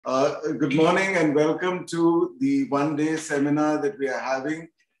Good morning and welcome to the one-day seminar that we are having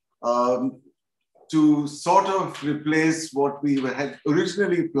to sort of replace what we had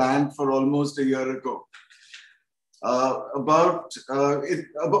originally planned for almost a year ago. About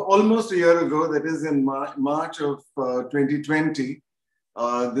almost a year ago, that is in March of 2020,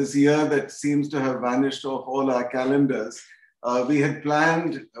 this year that seems to have vanished off all our calendars, we had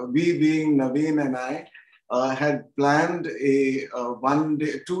planned, we being Naveen and I, had planned a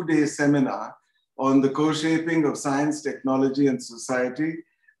two-day seminar on the co-shaping of science, technology, and society,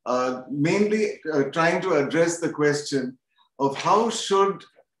 mainly trying to address the question of how should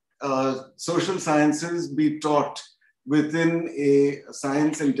social sciences be taught within a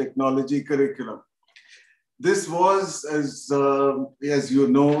science and technology curriculum. This was, as you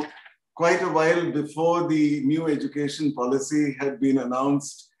know, quite a while before the new education policy had been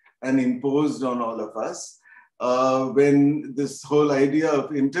announced and imposed on all of us. When this whole idea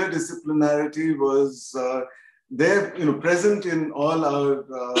of interdisciplinarity was there, present in all our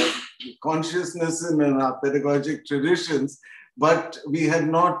consciousness and in our pedagogic traditions, but we had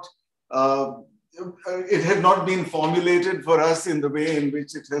not, it had not been formulated for us in the way in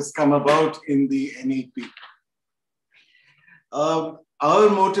which it has come about in the NEP. Our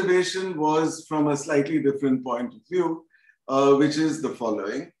motivation was from a slightly different point of view, which is the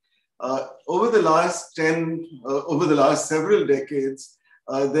following. Over the last several decades,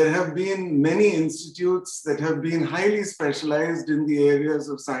 there have been many institutes that have been highly specialized in the areas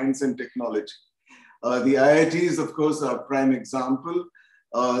of science and technology. The IITs, of course, are a prime example.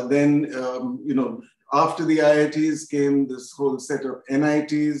 Then, after the IITs came this whole set of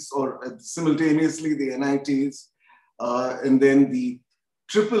NITs, or simultaneously the NITs, and then the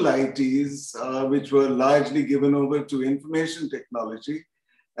triple ITs, which were largely given over to information technology.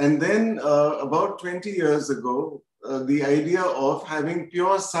 And then about 20 years ago, the idea of having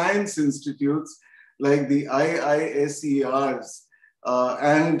pure science institutes like the IISERs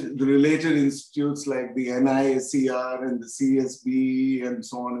and the related institutes like the NISER and the CSB and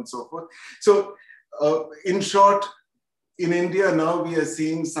so on and so forth. So in short, in India now we are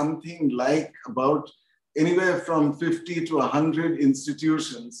seeing something like about anywhere from 50 to 100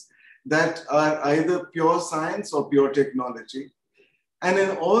 institutions that are either pure science or pure technology. And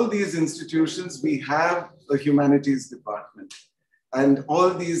in all these institutions, we have a humanities department. And all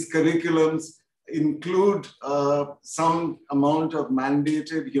these curriculums include some amount of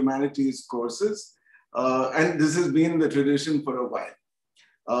mandated humanities courses. And this has been the tradition for a while.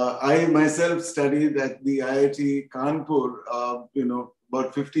 I myself studied at the IIT Kanpur,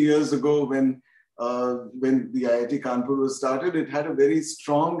 about 50 years ago when the IIT Kanpur was started. It had a very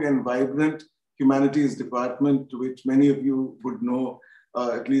strong and vibrant humanities department, which many of you would know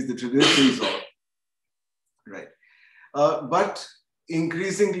at least the traditions of. Right. But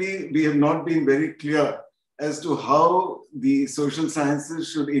increasingly, we have not been very clear as to how the social sciences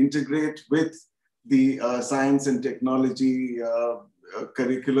should integrate with the science and technology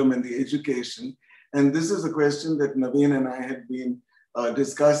curriculum and the education. And this is a question that Naveen and I had been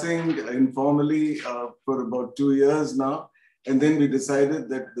discussing informally for about 2 years now. And then we decided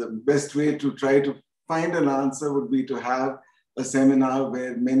that the best way to try to find an answer would be to have a seminar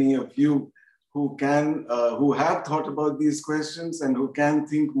where many of you who have thought about these questions and who can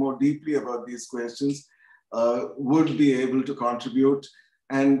think more deeply about these questions would be able to contribute.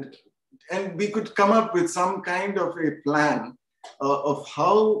 And we could come up with some kind of a plan of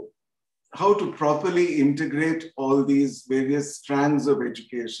how to properly integrate all these various strands of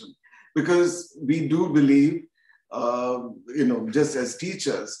education. Because we do believe, just as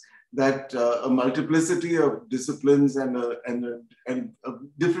teachers, that a multiplicity of disciplines and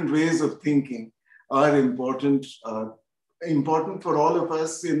different ways of thinking are important for all of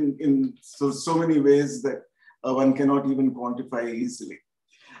us in so many ways that one cannot even quantify easily.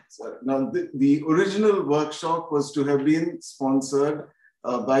 So now the original workshop was to have been sponsored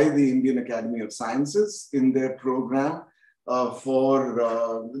by the Indian Academy of Sciences in their program they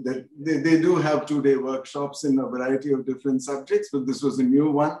do have 2-day workshops in a variety of different subjects, but this was a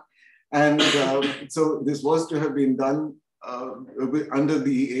new one. And so this was to have been done under the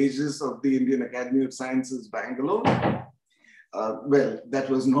aegis of the Indian Academy of Sciences, Bangalore. Well, that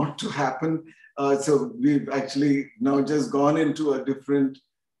was not to happen. So we've actually now just gone into a different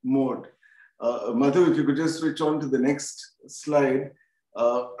mode. Madhu, if you could just switch on to the next slide.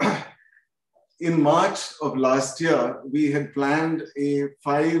 In March of last year, we had planned a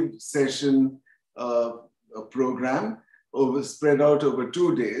 5-session program spread out over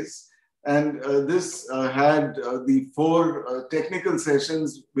 2 days. And this had the 4 technical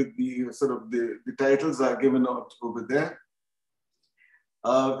sessions with the titles are given out over there.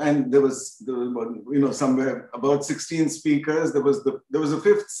 And there was somewhere about 16 speakers. There was a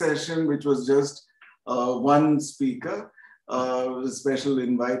fifth session which was just one speaker, a special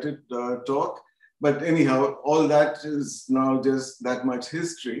invited talk. But anyhow, all that is now just that much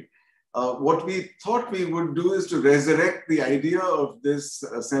history. What we thought we would do is to resurrect the idea of this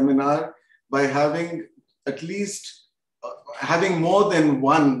seminar by having at least having more than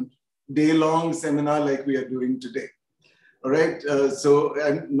one day-long seminar like we are doing today. All right, so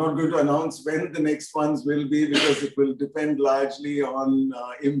I'm not going to announce when the next ones will be because it will depend largely on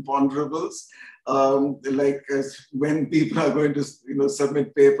imponderables, like when people are going to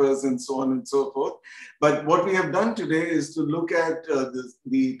submit papers and so on and so forth. But what we have done today is to look at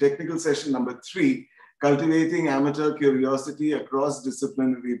the technical session number 3, cultivating amateur curiosity across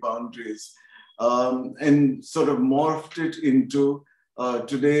disciplinary boundaries, and sort of morphed it into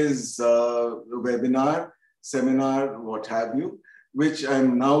today's webinar, seminar, what have you, which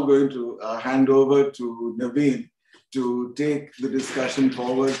I'm now going to hand over to Naveen to take the discussion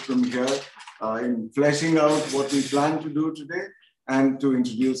forward from here in fleshing out what we plan to do today and to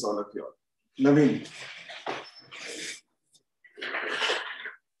introduce all of you all. Naveen.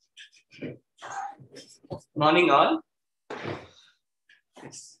 Morning all.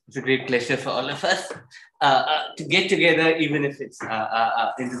 It's a great pleasure for all of us to get together, even if it's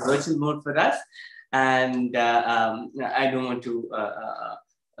in the virtual mode for us. And I don't want to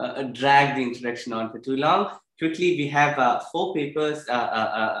drag the introduction on for too long. Quickly, we have 4 papers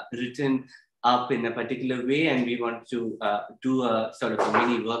written up in a particular way, and we want to do a sort of a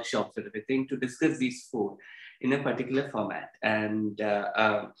mini workshop sort of a thing to discuss these 4 in a particular format. And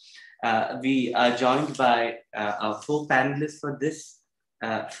we are joined by our 4 panelists for this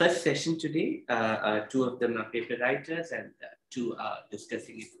first session today. 2 of them are paper writers and 2 are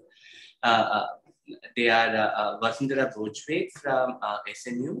discussing it. They are Vasundhara Bhojwade from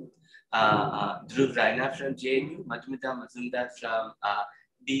SNU, Dhruv Raina from JNU, Madhumita Mazumdar from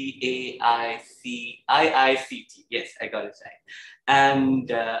IICT. Yes, I got it right. And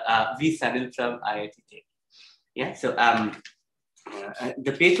V. Sanil from IIT Tech. Yeah, so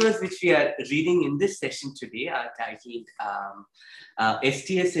the papers which we are reading in this session today are titled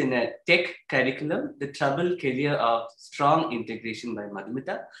STS in a Tech Curriculum, The Troubled Career of Strong Integration by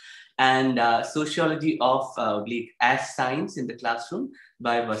Madhumita, and Sociology of as Science in the Classroom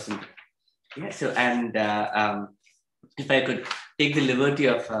by Vasundhara. Yeah, so, and if I could take the liberty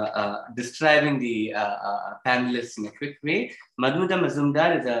of describing the panelists in a quick way, Madhumita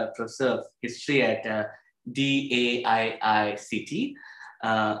Mazumdar is a professor of history at DAIICT,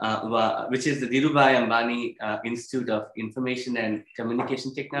 which is the Dhirubhai Ambani Institute of Information and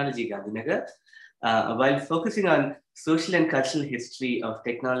Communication Technology, Gandhinagar. While focusing on social and cultural history of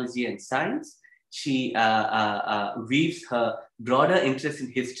technology and science, she weaves her broader interest in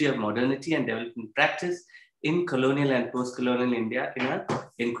history of modernity and development practice in colonial and post-colonial India in her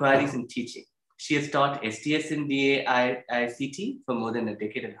inquiries and teaching. She has taught STS in DAIICT for more than a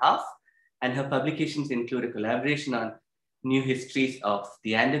decade and a half, and her publications include a collaboration on new histories of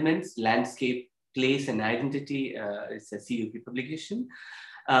the Andamans, landscape, place, and identity. It's a CUP publication.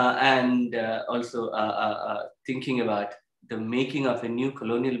 And also thinking about the making of a new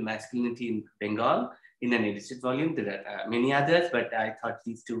colonial masculinity in Bengal in an edited volume. There are many others, but I thought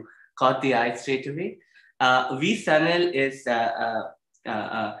these 2 caught the eye straight away. V. Sanil is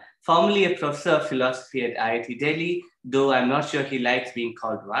formerly a professor of philosophy at IIT Delhi, though I'm not sure he likes being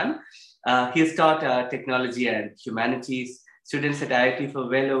called one. He has taught technology and humanities students at IIT for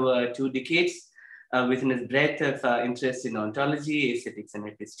well over 2 decades. Within his breadth of interest in ontology, aesthetics, and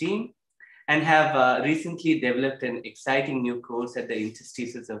episteme, and have recently developed an exciting new course at the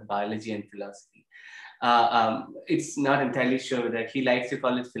interstices of biology and philosophy. It's not entirely sure whether he likes to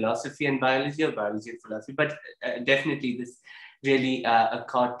call it philosophy and biology or biology and philosophy, but definitely this really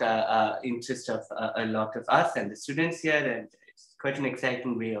caught interest of a lot of us and the students here, and it's quite an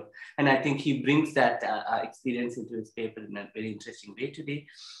exciting way of, and I think he brings that experience into his paper in a very interesting way today.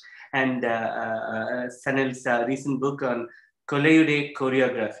 And Sanil's recent book on Kolayude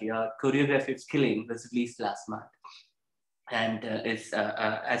choreography, or choreography of skilling, was released last month, and is,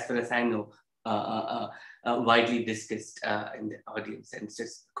 as far as I know, widely discussed in the audience, and it's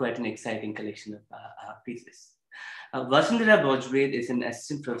just quite an exciting collection of pieces. Vasundhara Bhojwade is an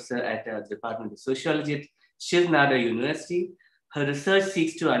assistant professor at the Department of Sociology at Shiv Nada University. Her research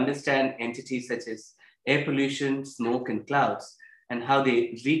seeks to understand entities such as air pollution, smoke, and clouds, and how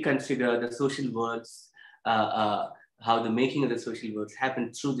they reconfigure the social worlds, how the making of the social worlds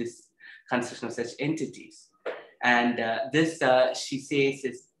happen through this construction of such entities. And this, she says,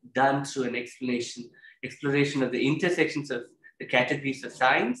 is done through an exploration of the intersections of the categories of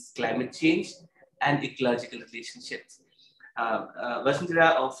science, climate change, and ecological relationships. Vasundhara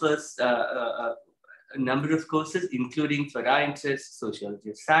offers a number of courses, including for our interests, sociology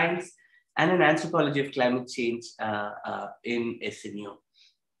of science, and an anthropology of climate change in SNU.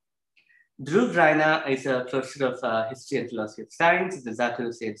 Dhruv Raina is a professor of history and philosophy of science at the Zakir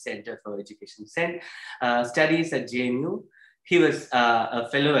Hussain Center for Education Studies at JNU. He was a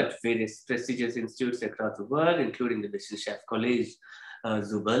fellow at various prestigious institutes across the world, including the Wissenschaft College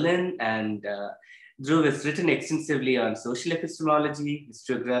zu Berlin. And Dhruv has written extensively on social epistemology,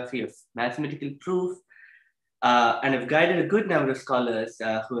 historiography of mathematical proof, and have guided a good number of scholars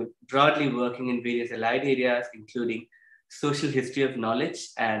who are broadly working in various allied areas, including social history of knowledge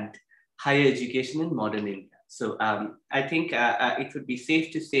and higher education in modern India. So I think it would be safe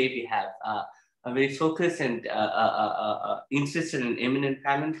to say we have a very focused and interested and eminent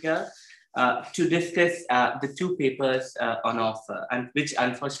panel here to discuss the two papers on offer, and which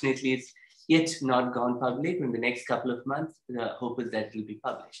unfortunately is yet not gone public. In the next couple of months, the hope is that it will be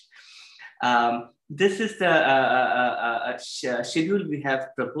published. This is the schedule we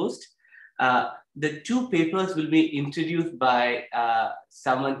have proposed. The two papers will be introduced by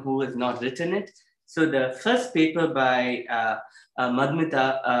someone who has not written it. So the first paper by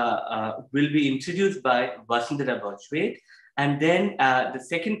Madhumita will be introduced by Vasundhara Bojwait. And then the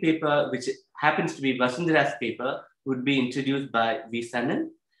second paper, which happens to be Vasundhara's paper, would be introduced by V. Sanan.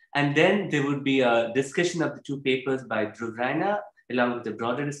 And then there would be a discussion of the two papers by Dhruv Raina, along with a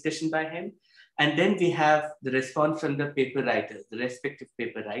broader discussion by him. And then we have the response from the paper writers, the respective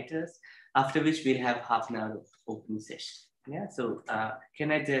paper writers, after which we'll have half an hour of open session. Yeah, so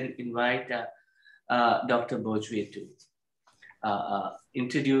can I then invite Dr. Bojwait to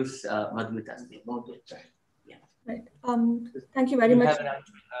introduce Madhumita's paper? Yeah. Right. Thank you very much. We have around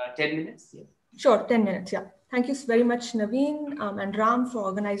 10 minutes. Yeah. Sure, 10 minutes, yeah. Thank you very much, Naveen and Ram, for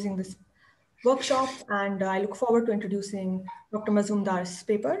organizing this workshop. And I look forward to introducing Dr. Mazumdar's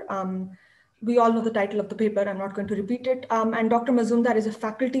paper. We all know the title of the paper. I'm not going to repeat it. And Dr. Mazumdar is a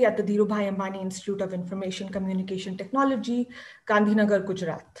faculty at the Dhirubhai Ambani Institute of Information Communication Technology, Gandhinagar,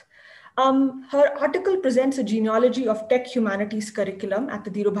 Gujarat. Her article presents a genealogy of tech humanities curriculum at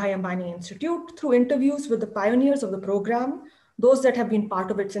the Dhirubhai Ambani Institute through interviews with the pioneers of the program, those that have been part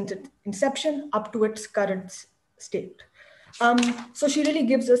of it since its inception up to its current state. So she really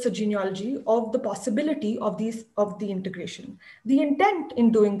gives us a genealogy of the possibility of the integration. The intent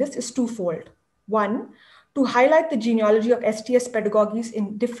in doing this is twofold. One, to highlight the genealogy of STS pedagogies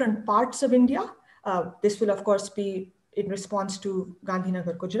in different parts of India. This will of course be in response to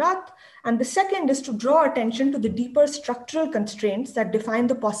Gandhinagar, Gujarat. And the second is to draw attention to the deeper structural constraints that define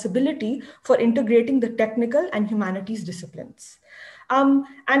the possibility for integrating the technical and humanities disciplines. And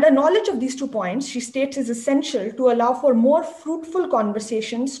a knowledge of these 2 points, she states, is essential to allow for more fruitful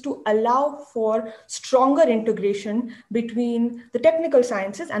conversations, to allow for stronger integration between the technical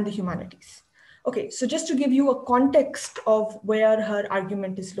sciences and the humanities. Okay, so just to give you a context of where her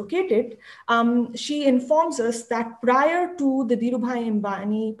argument is located, she informs us that prior to the Dhirubhai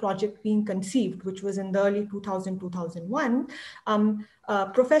Ambani project being conceived, which was in the early 2000-2001,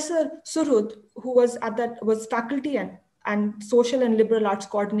 Professor Surud, who was faculty and social and liberal arts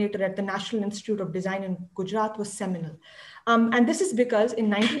coordinator at the National Institute of Design in Gujarat, was seminal. And this is because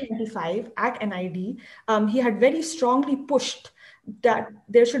in 1995 at NID, he had very strongly pushed that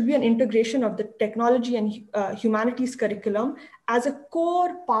there should be an integration of the technology and humanities curriculum as a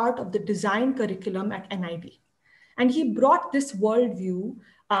core part of the design curriculum at NID. And he brought this worldview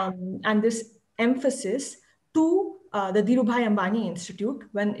and this emphasis to the Dhirubhai Ambani Institute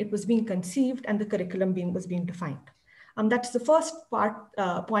when it was being conceived and the curriculum was being defined. That's the first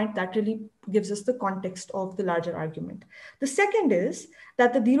point that really gives us the context of the larger argument. The second is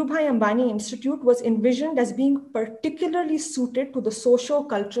that the Dhirubhai Ambani Institute was envisioned as being particularly suited to the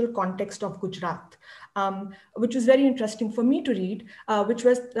socio-cultural context of Gujarat, which was very interesting for me to read, which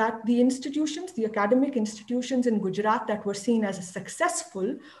was that the academic institutions in Gujarat that were seen as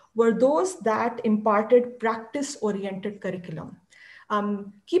successful were those that imparted practice-oriented curriculum.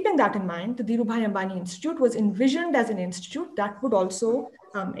 Keeping that in mind, the Dhirubhai Ambani Institute was envisioned as an institute that would also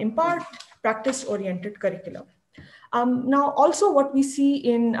impart practice-oriented curriculum. Now, also what we see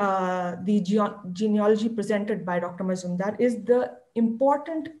in the genealogy presented by Dr. Mazumdar is the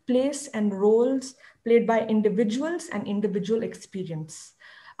important place and roles played by individuals and individual experience.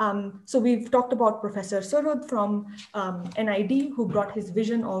 So we've talked about Professor Surud from NID, who brought his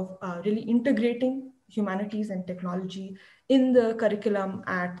vision of really integrating Humanities and Technology in the curriculum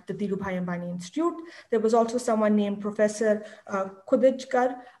at the Dhirubhai Ambani Institute. There was also someone named Professor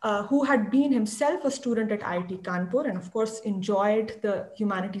Khudijkar, who had been himself a student at IIT Kanpur and of course enjoyed the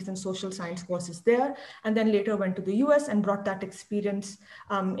humanities and social science courses there, and then later went to the US and brought that experience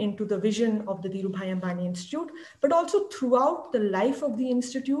into the vision of the Dhirubhai Ambani Institute. But also throughout the life of the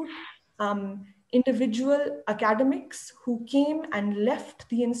institute, individual academics who came and left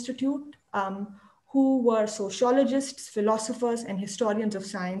the institute, who were sociologists, philosophers, and historians of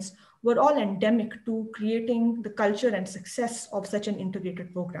science, were all endemic to creating the culture and success of such an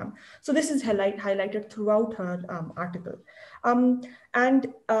integrated program. So this is highlighted throughout her article.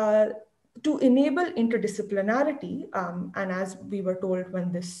 To enable interdisciplinarity, and as we were told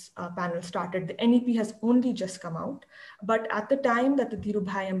when this panel started, the NEP has only just come out, but at the time that the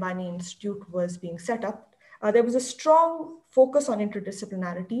Dhirubhai Ambani Institute was being set up, there was a strong focus on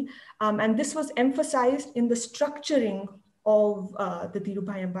interdisciplinarity, and this was emphasized in the structuring of the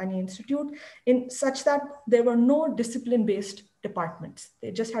Dhirubhai Ambani Institute in such that there were no discipline-based departments.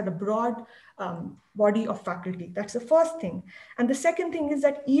 They just had a broad body of faculty. That's the first thing. And the second thing is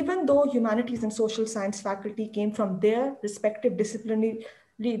that even though humanities and social science faculty came from their respective disciplinary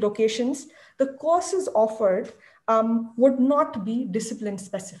locations, the courses offered would not be discipline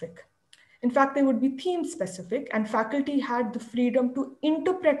specific. In fact, they would be theme specific, and faculty had the freedom to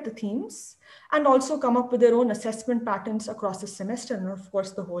interpret the themes and also come up with their own assessment patterns across the semester and of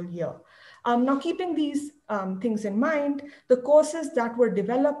course the whole year. Now, keeping these things in mind, the courses that were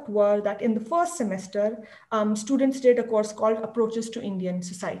developed were that in the first semester, students did a course called Approaches to Indian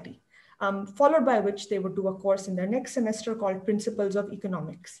Society, followed by which they would do a course in their next semester called Principles of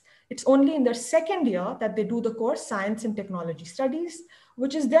Economics. It's only in their second year that they do the course Science and Technology Studies,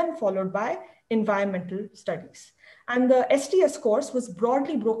 which is then followed by Environmental Studies. And the STS course was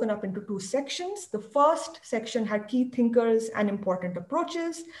broadly broken up into two sections. The first section had key thinkers and important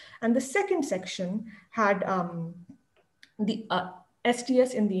approaches, and the second section had the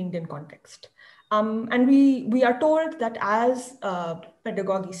STS in the Indian context. And we are told that as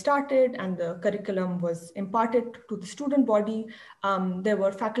pedagogy started and the curriculum was imparted to the student body, there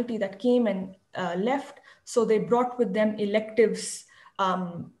were faculty that came and left. So they brought with them electives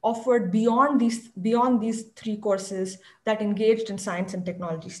offered beyond these three courses that engaged in science and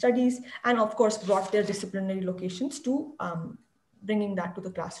technology studies, and of course brought their disciplinary locations to bringing that to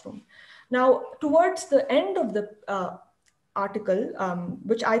the classroom. Now, towards the end of the article,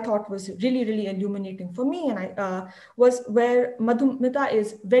 which I thought was really, really illuminating for me, and was where Madhumita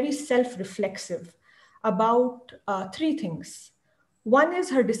is very self-reflexive about three things. One is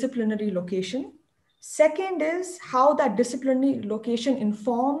her disciplinary location. Second is how that disciplinary location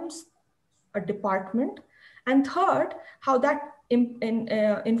informs a department. And third, how that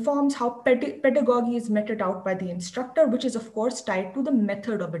informs how pedagogy is meted out by the instructor, which is of course tied to the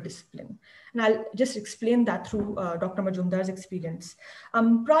method of a discipline. And I'll just explain that through Dr. Majumdar's experience.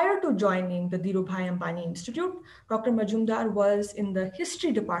 Prior to joining the Dhirubhai Ambani Institute, Dr. Majumdar was in the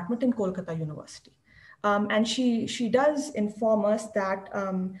history department in Kolkata University. And she does inform us that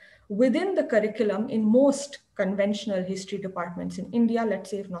within the curriculum in most conventional history departments in India, let's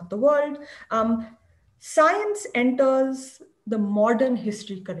say if not the world, science enters the modern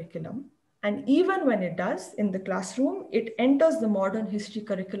history curriculum. And even when it does in the classroom, it enters the modern history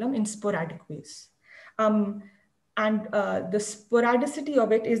curriculum in sporadic ways. The sporadicity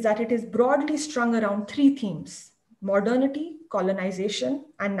of it is that it is broadly strung around three themes: modernity, colonization,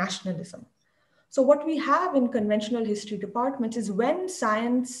 and nationalism. So what we have in conventional history departments is when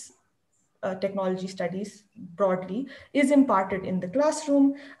science, technology studies broadly is imparted in the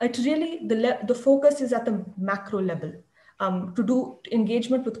classroom, it really, the focus is at the macro level to do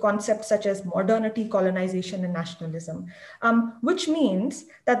engagement with concepts such as modernity, colonization, and nationalism, which means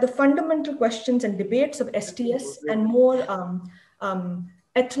that the fundamental questions and debates of STS and more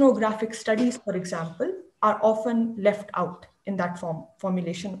ethnographic studies, for example, are often left out in that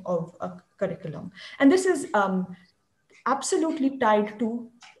formulation of a curriculum. And this is absolutely tied to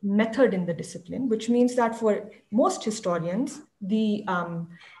method in the discipline, which means that for most historians, the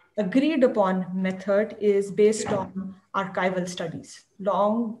agreed upon method is based on archival studies,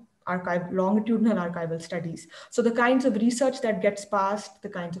 longitudinal archival studies. So the kinds of research that gets passed, the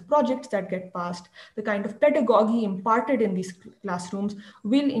kinds of projects that get passed, the kind of pedagogy imparted in these classrooms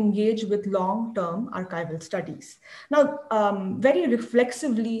will engage with long-term archival studies. Now, very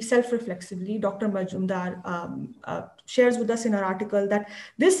reflexively, self-reflexively, Dr. Majumdar shares with us in her article that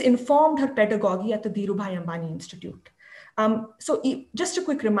this informed her pedagogy at the Dhirubhai Ambani Institute. So just a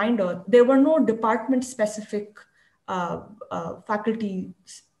quick reminder, there were no department-specific faculty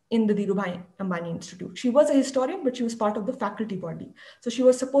in the Dhirubhai Ambani Institute. She was a historian, but she was part of the faculty body. So she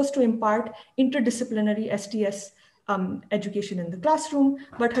was supposed to impart interdisciplinary STS education in the classroom,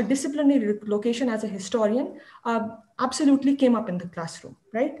 but her disciplinary location as a historian absolutely came up in the classroom,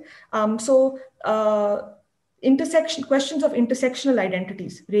 right? Questions of intersectional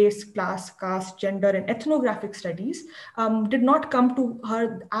identities, race, class, caste, gender, and ethnographic studies did not come to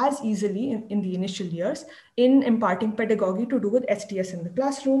her as easily in the initial years in imparting pedagogy to do with STS in the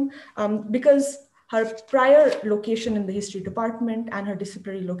classroom, because her prior location in the history department and her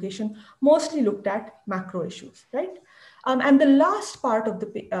disciplinary location mostly looked at macro issues, right? And the last part of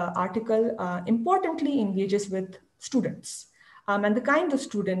the article importantly engages with students. And the kinds of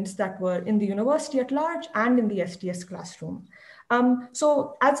students that were in the university at large and in the STS classroom.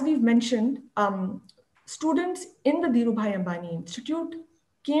 So as we've mentioned, students in the Dhirubhai Ambani Institute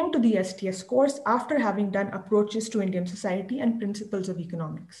came to the STS course after having done approaches to Indian society and principles of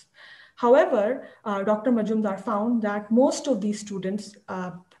economics. However, Dr. Majumdar found that most of these students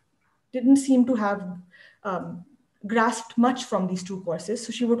didn't seem to have grasped much from these two courses.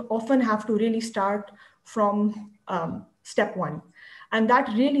 So she would often have to really start from step one. And that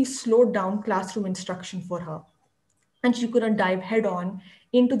really slowed down classroom instruction for her. And she couldn't dive head on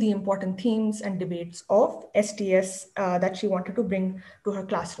into the important themes and debates of STS that she wanted to bring to her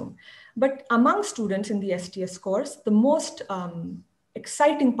classroom. But among students in the STS course, the most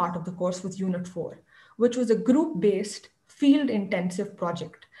exciting part of the course was Unit 4, which was a group-based field-intensive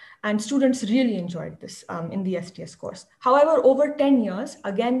project. And students really enjoyed this in the STS course. However, over 10 years,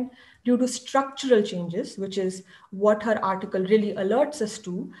 again, due to structural changes, which is what her article really alerts us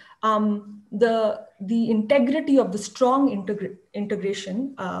to, the integrity of the strong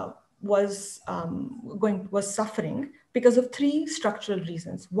integration was suffering because of three structural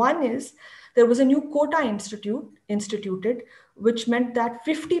reasons. One is there was a new quota instituted, which meant that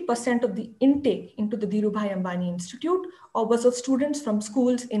 50% of the intake into the Dhirubhai Ambani Institute was of students from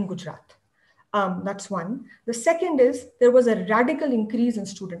schools in Gujarat. That's one. The second is there was a radical increase in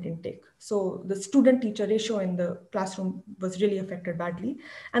student intake. So the student-teacher ratio in the classroom was really affected badly.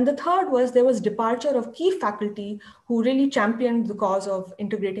 And the third was there was departure of key faculty who really championed the cause of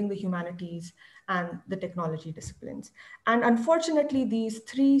integrating the humanities and the technology disciplines. And unfortunately, these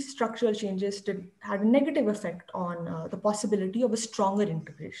three structural changes had a negative effect on the possibility of a stronger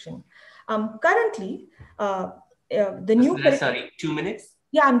integration. Currently, the new... Sorry, 2 minutes?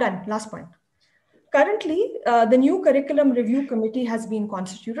 Yeah, I'm done. Last point. Currently, the new curriculum review committee has been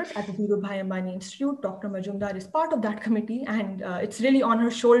constituted at the Dhirubhai Ambani Institute. Dr. Majumdar is part of that committee, and it's really on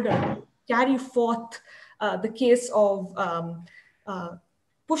her shoulder to carry forth the case of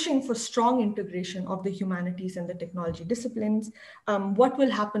pushing for strong integration of the humanities and the technology disciplines. What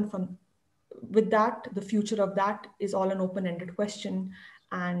will happen with that, the future of that is all an open-ended question,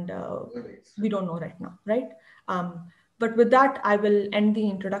 and we don't know right now, right? But with that, I will end the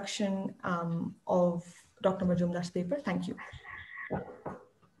introduction of Dr. Majumdar's paper. Thank you.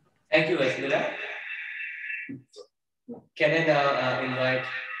 Thank you, Vasudha. Can I now invite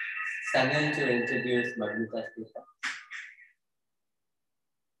Sanil to introduce Majumdar's paper?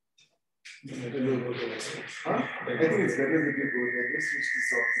 I think it's better that you go there. Just switch this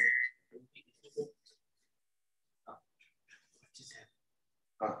off.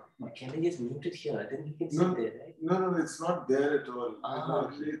 Can I just mute it here? Then we can sit there, right? No, it's not there at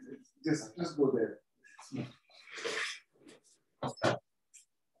all. Just go there.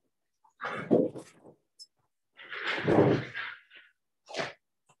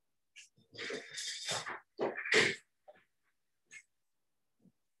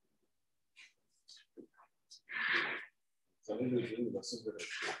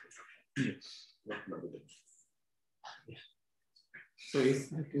 So is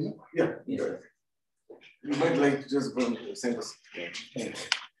that, Yeah. You might like to just go and send us.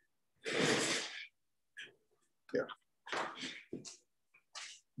 Yeah.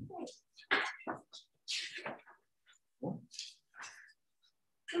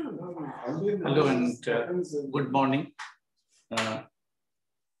 Hello and good morning.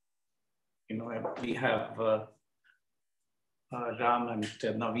 We have Ram and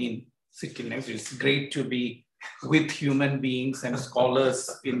Naveen sitting next. It's great to be with human beings and scholars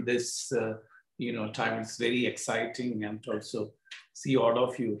in this time. It's very exciting, and also see all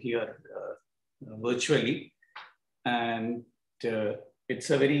of you here virtually. And it's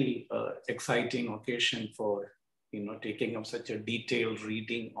a very exciting occasion for taking up such a detailed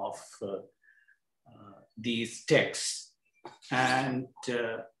reading of these texts. And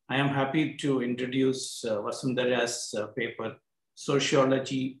I am happy to introduce Vasundhara's paper,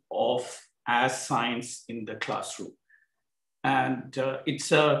 Sociology of as Science in the Classroom. And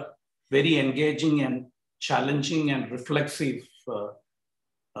it's a very engaging and challenging and reflexive a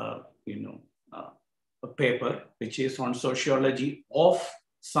paper, which is on sociology of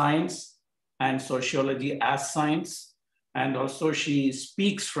science and sociology as science. And also she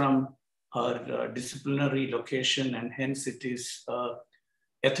speaks from her disciplinary location, and hence it is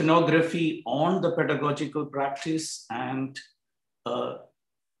ethnography on the pedagogical practice and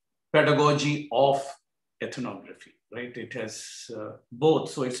pedagogy of ethnography, right? It has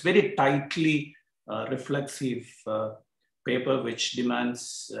both. So it's very tightly reflexive paper, which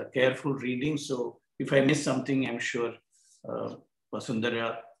demands careful reading. So if I miss something, I'm sure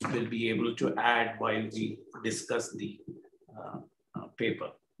Vasundhara will be able to add while we discuss the paper.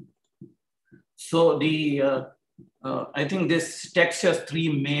 So I think this text has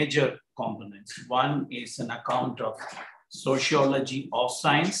three major components. One is an account of sociology of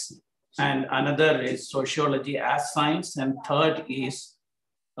science, and another is sociology as science, and third is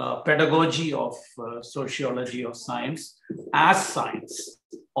pedagogy of sociology of science as science,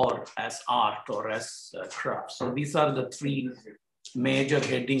 or as art, or as craft. So these are the three major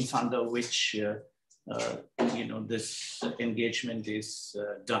headings under which this engagement is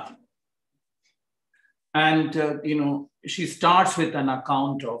done. And she starts with an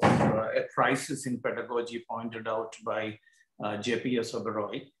account of a crisis in pedagogy pointed out by J.P.S.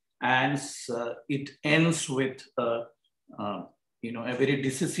 Oberoi, and it ends with a very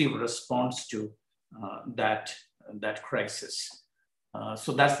decisive response to that crisis.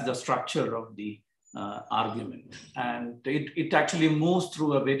 So that's the structure of the argument. And it actually moves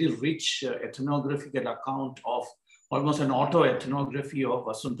through a very rich ethnographical account of almost an auto-ethnography of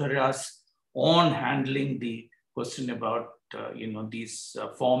Vasundhara's on handling the question about these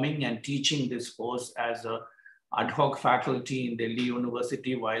forming and teaching this course as a ad hoc faculty in Delhi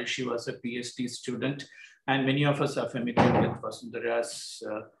University while she was a PhD student. And many of us are familiar with Vasundhara's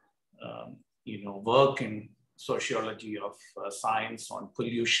work in sociology of science on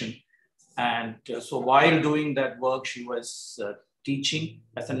pollution. And so while doing that work, she was teaching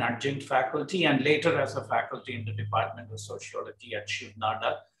as an adjunct faculty and later as a faculty in the Department of Sociology at Shiv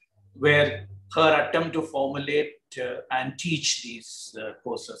Nada, where her attempt to formulate and teach these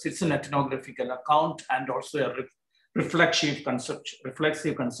courses. It's an ethnographical account and also a reflexive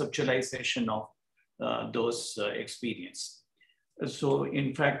conceptualization of those experience. So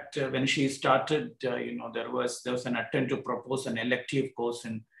in fact, when she started, there was an attempt to propose an elective course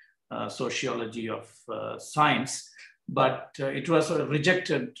in sociology of science, but it was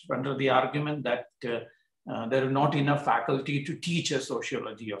rejected under the argument that there are not enough faculty to teach a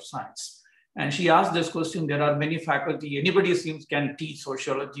sociology of science. And she asked this question, there are many faculty, anybody can teach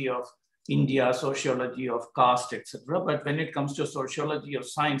sociology of India, sociology of caste, etc. But when it comes to sociology of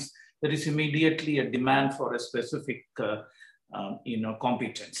science, there is immediately a demand for a specific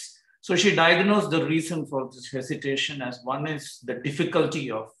competence. So she diagnosed the reason for this hesitation as one is the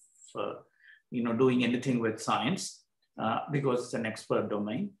difficulty of doing anything with science because it's an expert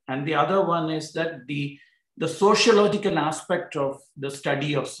domain. And the other one is that the sociological aspect of the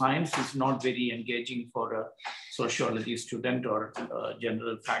study of science is not very engaging for a sociology student or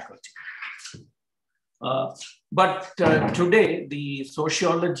general faculty. But today, the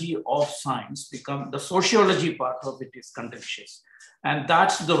sociology of science the sociology part of it is contentious. And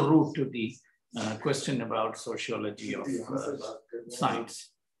that's the root to the question about sociology of science.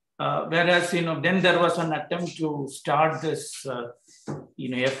 Whereas, then there was an attempt to start this,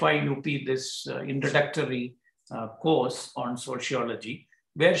 FIUP, this introductory course on sociology,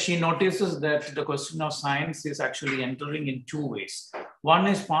 where she notices that the question of science is actually entering in two ways. One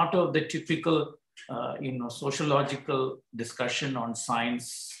is part of the typical, sociological discussion on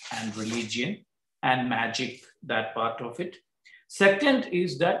science and religion and magic, that part of it. Second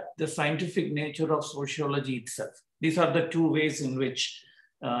is that the scientific nature of sociology itself. These are the two ways in which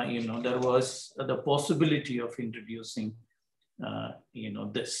there was the possibility of introducing,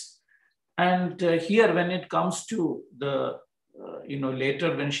 this. And here, when it comes to the,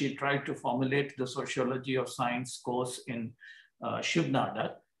 later when she tried to formulate the sociology of science course in Shiv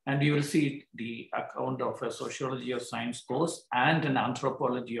Nada, and you will see the account of a sociology of science course and an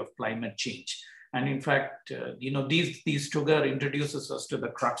anthropology of climate change. And in fact, these together introduces us to the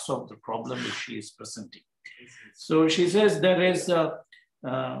crux of the problem which she is presenting. So she says there's a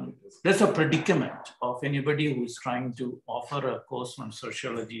predicament of anybody who is trying to offer a course on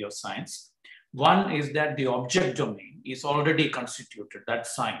sociology of science. One is that the object domain is already constituted,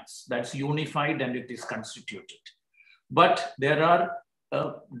 that's science, that's unified and it is constituted. But there are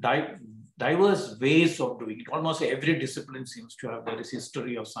diverse ways of doing it. Almost every discipline seems to have, there is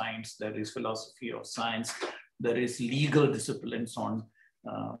history of science, there is philosophy of science, there is legal disciplines on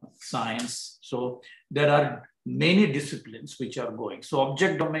science. So there are many disciplines which are going. So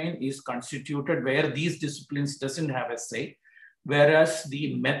object domain is constituted where these disciplines doesn't have a say, whereas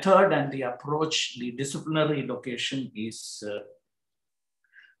the method and the approach, the disciplinary location is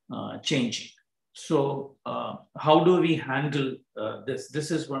changing. So how do we handle this? This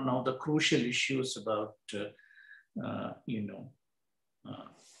is one of the crucial issues about,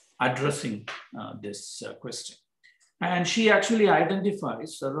 addressing this question. And she actually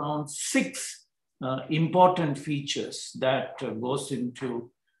identifies around 6 important features that goes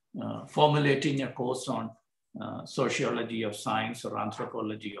into formulating a course on sociology of science or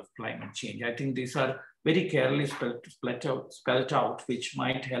anthropology of climate change. I think these are very carefully spelled out, which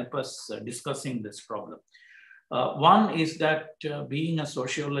might help us discussing this problem. One is that being a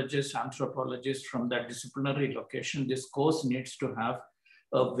sociologist, anthropologist from that disciplinary location, this course needs to have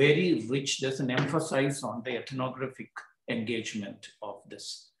a very rich, there's an emphasis on the ethnographic engagement of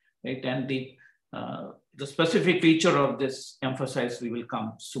this, right? And the specific feature of this emphasis we will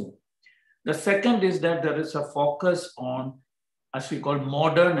come soon. The second is that there is a focus on, as we call,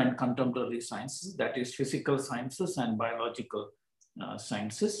 modern and contemporary sciences, that is physical sciences and biological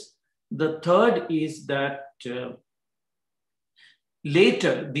sciences. The third is that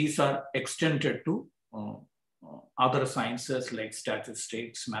later these are extended to other sciences like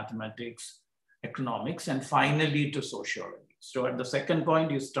statistics, mathematics, economics, and finally to sociology. So at the second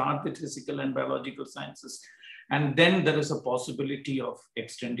point, you start with physical and biological sciences, and then there is a possibility of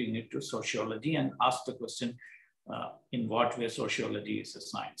extending it to sociology and ask the question, in what way sociology is a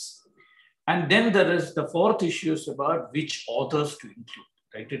science. And then there is the fourth issues about which authors to include,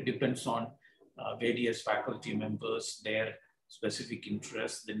 right? It depends on various faculty members, their specific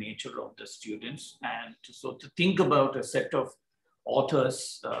interests, the nature of the students. And so to think about a set of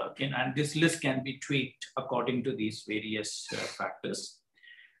authors, and this list can be tweaked according to these various factors.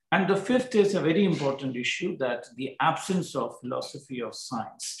 And the fifth is a very important issue, that the absence of philosophy of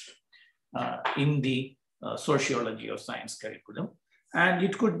science in the sociology of science curriculum. And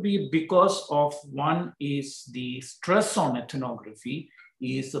it could be because of, one is the stress on ethnography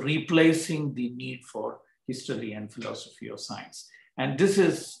is replacing the need for history and philosophy of science. And this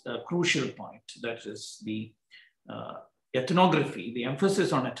is a crucial point, that is the ethnography, the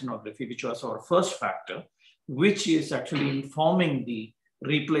emphasis on ethnography, which was our first factor, which is actually informing the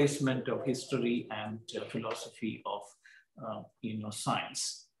replacement of history and philosophy of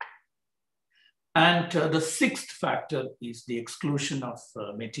science. And the sixth factor is the exclusion of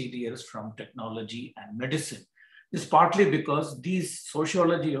materials from technology and medicine. This is partly because these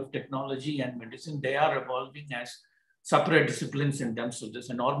sociology of technology and medicine, they are evolving as separate disciplines in terms of this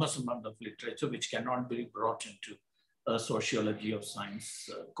enormous amount of literature, which cannot be brought into a sociology of science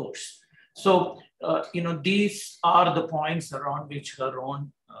course. So, these are the points around which her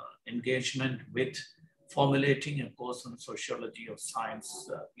own engagement with formulating a course on sociology of science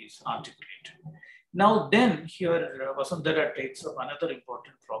is articulated. Now then, here Vasundhara takes up another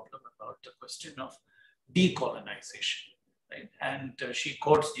important problem about the question of decolonization, right? And she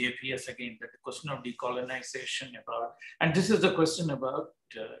quotes JPS again, that the question of decolonization about, and this is the question about,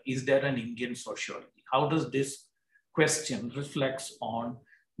 is there an Indian sociology? How does this question reflects on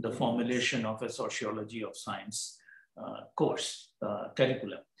the formulation of a sociology of science course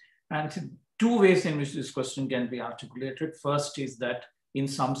curriculum? And 2 ways in which this question can be articulated. First is that in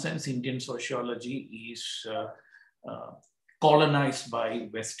some sense, Indian sociology is colonized by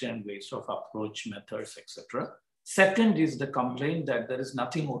Western ways of approach, methods, etc. Second is the complaint that there is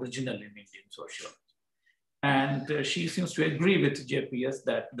nothing original in Indian sociology. And she seems to agree with JPS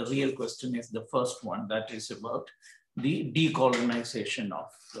that the real question is the first one, that is about the decolonization of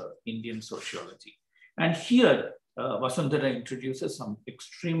Indian sociology. And here, Vasundhara introduces some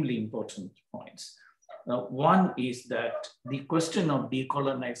extremely important points. One is that the question of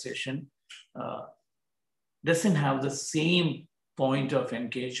decolonization doesn't have the same point of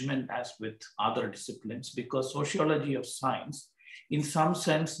engagement as with other disciplines, because sociology of science, in some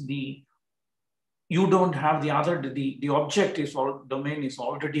sense, you don't have the other, the object is all, domain is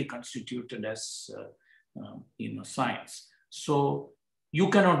already constituted as science. So you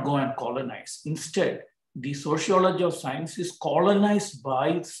cannot go and colonize. Instead, the sociology of science is colonized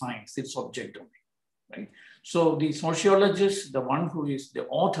by science, its object domain, right? So the sociologist, the one who is the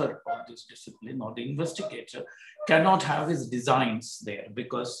author of this discipline or the investigator, cannot have his designs there,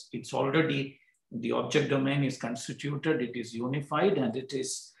 because it's already, the object domain is constituted, it is unified, and it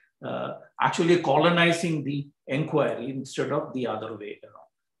is actually colonizing the inquiry instead of the other way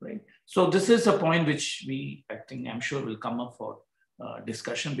around, right? So this is a point which I'm sure will come up for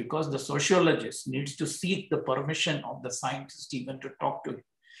discussion, because the sociologist needs to seek the permission of the scientist even to talk to him.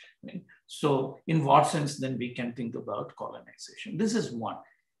 Right? So in what sense then we can think about colonization? This is one.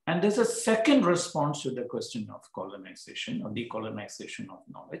 And there's a second response to the question of colonization or decolonization of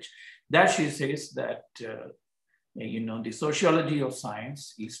knowledge, that she says that the sociology of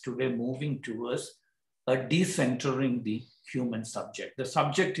science is today moving towards a decentering the human subject. The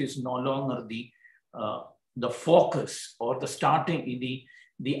subject is no longer the focus or the starting,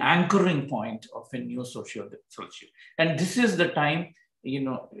 the anchoring point of a new sociology. And this is the time,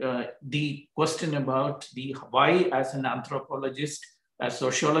 the question about why as an anthropologist, a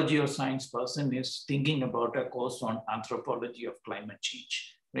sociology of science person is thinking about a course on anthropology of climate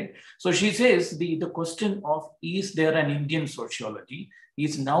change. Right? So she says the question of is there an Indian sociology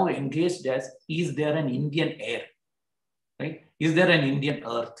is now engaged as is there an Indian air, right? Is there an Indian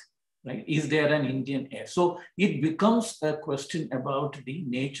earth, right? Is there an Indian air? So it becomes a question about the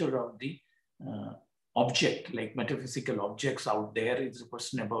nature of the object, like metaphysical objects out there. It's a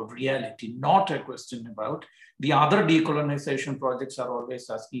question about reality, not a question about the other decolonization projects are always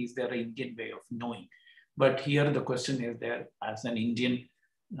asking, is there an Indian way of knowing? But here the question is there as an Indian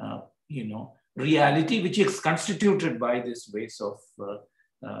reality, which is constituted by these ways of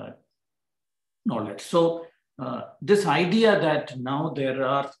knowledge. So this idea that now there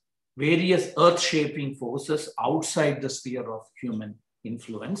are various earth-shaping forces outside the sphere of human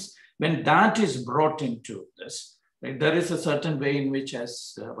influence, when that is brought into this, right, there is a certain way in which,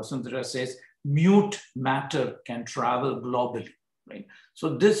 as Vasundhara says, mute matter can travel globally, right?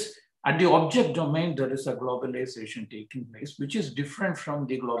 So this, at the object domain, there is a globalization taking place, which is different from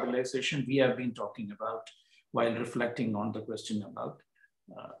the globalization we have been talking about while reflecting on the question about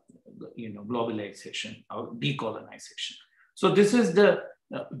globalization or decolonization. So this is the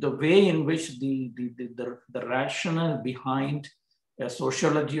way in which the rationale behind a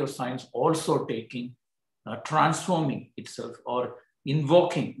sociology of science also transforming itself or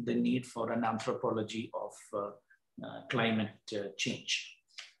invoking the need for an anthropology of climate change.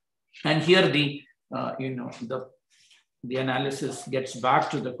 And here the analysis gets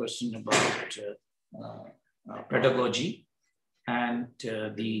back to the question about pedagogy and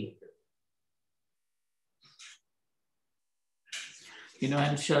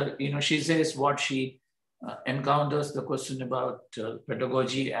she says what she encounters the question about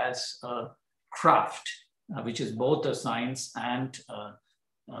pedagogy as a craft, which is both a science and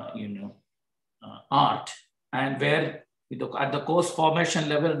art, and where at the course formation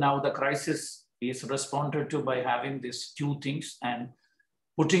level now the crisis is responded to by having these two things and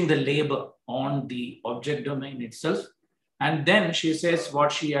putting the labor on the object domain itself. And then she says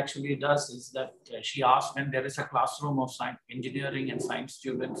what she actually does is that she asks, when there is a classroom of science, engineering and science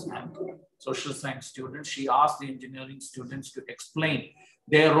students and social science students, she asks the engineering students to explain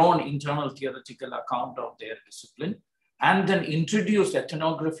their own internal theoretical account of their discipline, and then introduce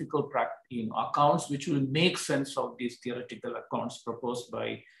ethnographical accounts which will make sense of these theoretical accounts proposed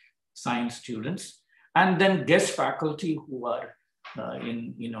by science students, and then guest faculty who are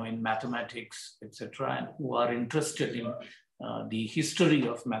in mathematics, etc., and who are interested in the history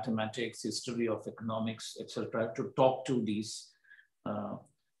of mathematics, history of economics, etc., to talk to these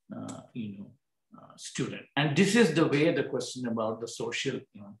students. And this is the way the question about the social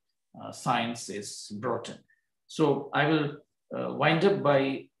science is brought in. So I will wind up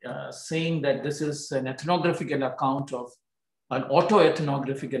by saying that this is an ethnographical account of, an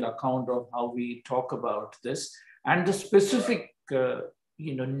auto-ethnographical account of how we talk about this, and the specific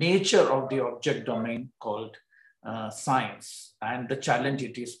nature of the object domain called science, and the challenge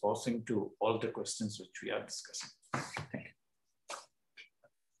it is posing to all the questions which we are discussing. Thank you.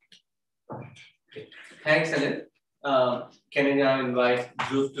 Okay. Thanks, Alan. Can I now invite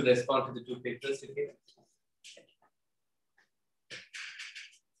Dhruv to respond to the two papers again?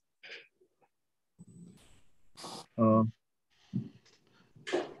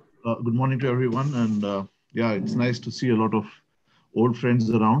 Good morning to everyone, and yeah, it's nice to see a lot of old friends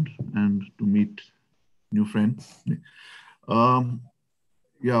around and to meet new friends.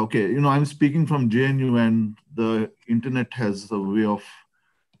 Yeah, okay. I'm speaking from JNU, and the internet has a way of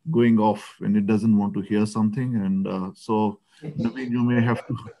going off when it doesn't want to hear something, and so you may have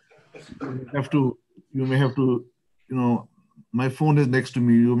to, my phone is next to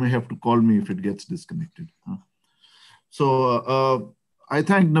me. You may have to call me if it gets disconnected. So I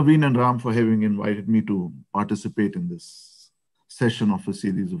thank Naveen and Ram for having invited me to participate in this session of a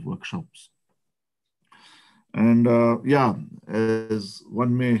series of workshops. And yeah, as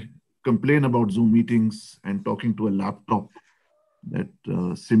one may complain about Zoom meetings and talking to a laptop that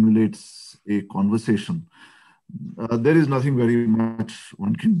simulates a conversation, there is nothing very much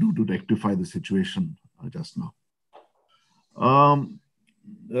one can do to rectify the situation just now.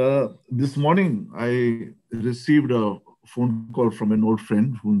 This morning, I received a phone call from an old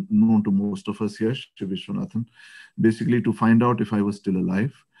friend who's known to most of us here, Shri Vishwanathan, basically to find out if I was still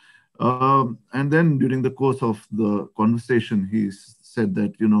alive. And then during the course of the conversation, he said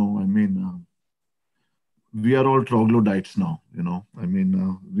that, we are all troglodytes now, we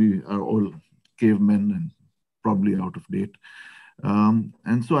are all cavemen and probably out of date.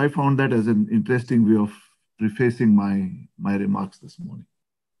 And so I found that as an interesting way of prefacing my remarks this morning.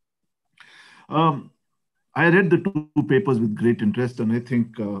 I read the two papers with great interest, and I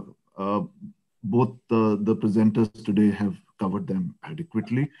think both the presenters today have covered them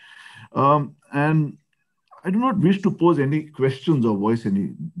adequately. And I do not wish to pose any questions or voice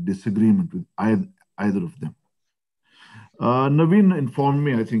any disagreement with either of them. Naveen informed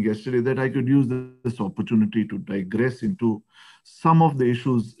me, I think yesterday, that I could use this opportunity to digress into some of the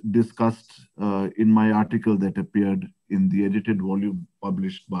issues discussed in my article that appeared in the edited volume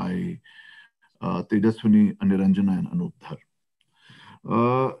published by Tejaswini, Aniranjana, and Anup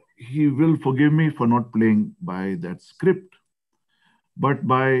Dhar. He will forgive me for not playing by that script, but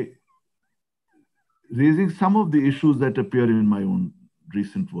by raising some of the issues that appear in my own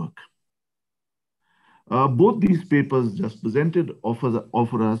recent work. Both these papers just presented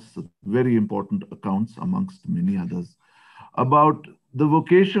offer us very important accounts, amongst many others, about the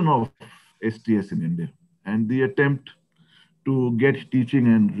vocation of STS in India and the attempt to get teaching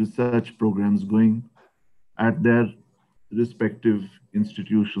and research programs going at their respective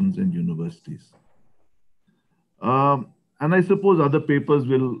institutions and universities. And I suppose other papers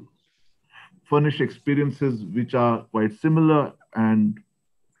will furnish experiences which are quite similar and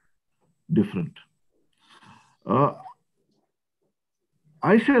different.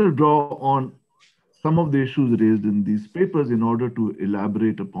 I shall draw on some of the issues raised in these papers in order to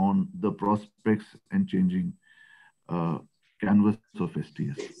elaborate upon the prospects and changing canvas of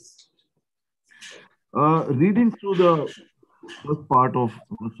STS. Reading through the first part of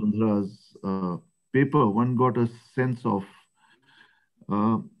Sundara's paper, one got a sense of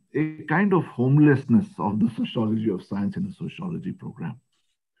a kind of homelessness of the sociology of science in a sociology program.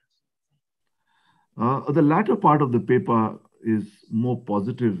 The latter part of the paper is more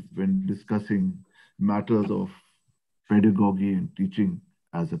positive when discussing matters of pedagogy and teaching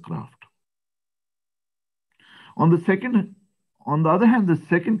as a craft. On the other hand, the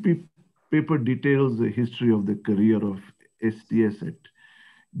second paper details the history of the career of STS at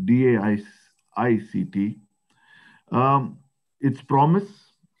DAICT, its promise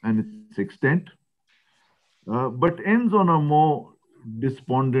and its extent, but ends on a more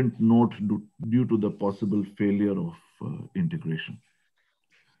despondent note due to the possible failure of integration.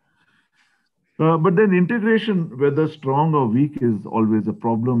 But then integration, whether strong or weak, is always a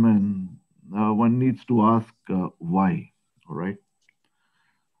problem, and one needs to ask why, all right?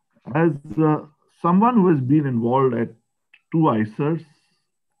 As someone who has been involved at two ICERs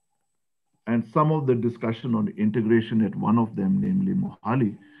and some of the discussion on integration at one of them, namely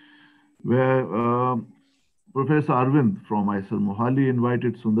Mohali, where Professor Arvind from ICER Mohali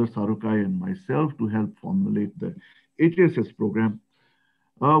invited Sundar Sarukai and myself to help formulate the HSS program.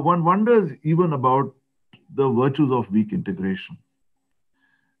 One wonders even about the virtues of weak integration,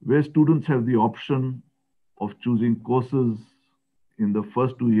 where students have the option of choosing courses in the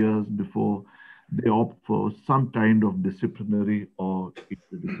first 2 years before they opt for some kind of disciplinary or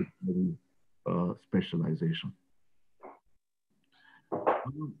interdisciplinary specialization.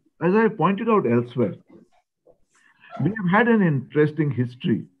 As I pointed out elsewhere, we have had an interesting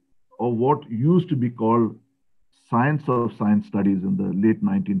history of what used to be called science of science studies in the late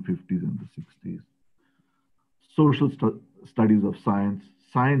 1950s and the 60s, social studies of science,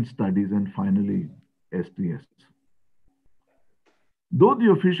 science studies, and finally STS. Though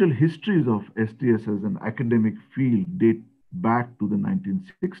the official histories of STS as an academic field date back to the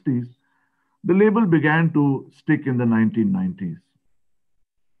 1960s, the label began to stick in the 1990s.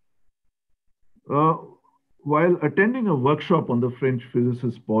 While attending a workshop on the French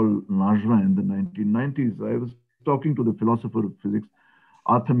physicist Paul Langevin in the 1990s, I was talking to the philosopher of physics,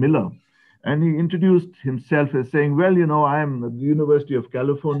 Arthur Miller, and he introduced himself as saying, well, I am at the University of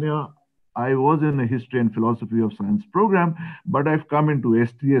California. I was in a history and philosophy of science program, but I've come into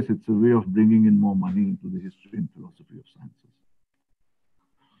STS. It's a way of bringing in more money into the history and philosophy of sciences.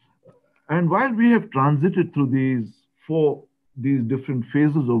 And while we have transited through these different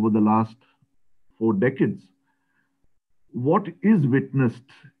phases over the last 4 decades, what is witnessed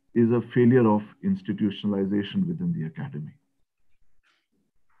is a failure of institutionalization within the academy.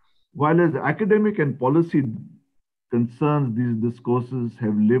 While as academic and policy concerns these discourses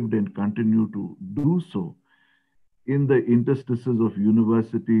have lived and continue to do so in the interstices of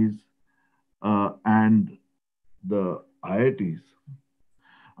universities and the IITs.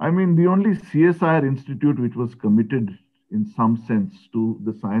 I mean, the only CSIR institute which was committed in some sense to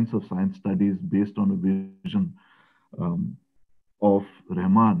the science of science studies based on a vision of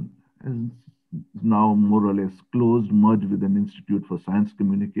Rahman is now more or less closed, merged with an institute for science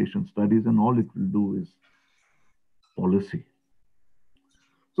communication studies, and all it will do is policy.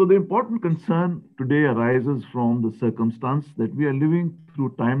 So the important concern today arises from the circumstance that we are living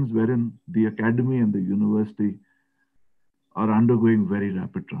through times wherein the academy and the university are undergoing very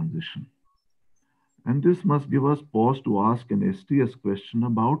rapid transition. And this must give us pause to ask an STS question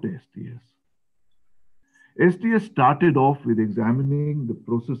about STS. STS started off with examining the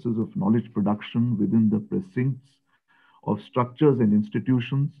processes of knowledge production within the precincts of structures and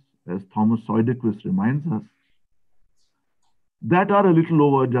institutions, as Thomas Soidequist reminds us, that are a little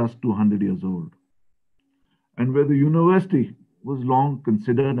over just 200 years old, and where the university was long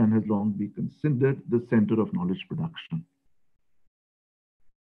considered and has long been considered the center of knowledge production.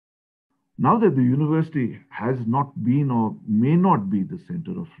 Now that the university has not been or may not be the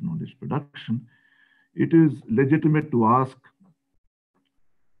center of knowledge production, it is legitimate to ask,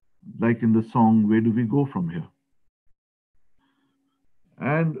 like in the song, where do we go from here?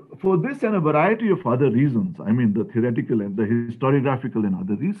 And for this and a variety of other reasons, I mean, the theoretical and the historiographical and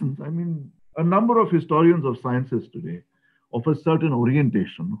other reasons, I mean, a number of historians of sciences today of a certain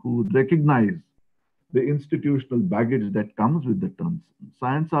orientation who recognize the institutional baggage that comes with the terms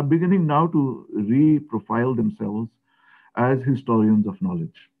science are beginning now to re-profile themselves as historians of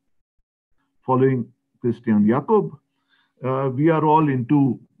knowledge. Following Christian Jacob, we are all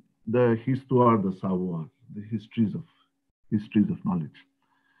into the histoire de savoir, the histories of knowledge,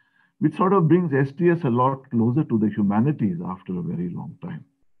 which sort of brings STS a lot closer to the humanities after a very long time.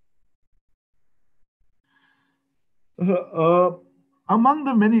 Among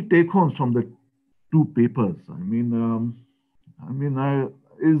the many take-homes from the two papers,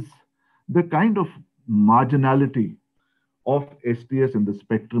 is the kind of marginality of STS in the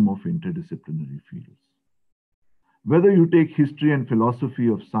spectrum of interdisciplinary fields. Whether you take history and philosophy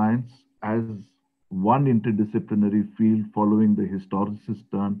of science as one interdisciplinary field following the historicist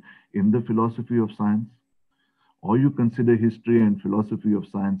turn in the philosophy of science, or you consider history and philosophy of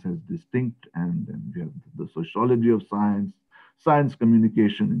science as distinct, and then we have the sociology of science, science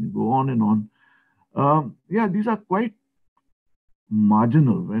communication, and you go on and on. These are quite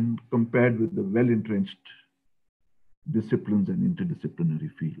marginal when compared with the well-entrenched disciplines and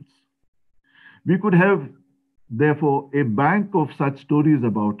interdisciplinary fields. We could have, therefore, a bank of such stories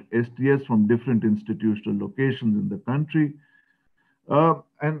about STS from different institutional locations in the country.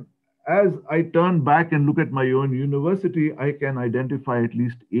 And as I turn back and look at my own university, I can identify at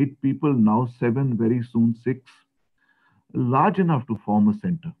least 8 people, now 7, very soon 6, large enough to form a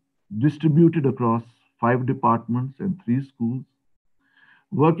center, distributed across 5 departments and 3 schools,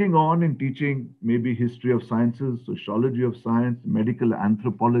 working on and teaching maybe history of sciences, sociology of science, medical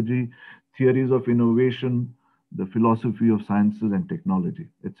anthropology, theories of innovation, the philosophy of sciences and technology,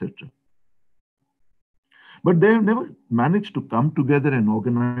 etc. But they have never managed to come together and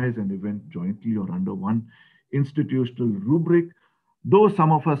organize an event jointly or under one institutional rubric, though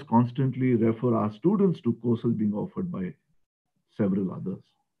some of us constantly refer our students to courses being offered by several others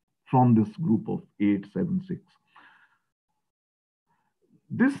from this group of 8, 7, 6.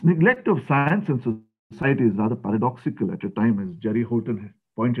 This neglect of science and society is rather paradoxical at a time, as Jerry Houghton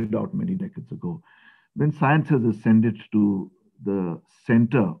pointed out many decades ago, when science has ascended to the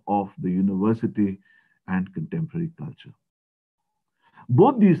center of the university and contemporary culture.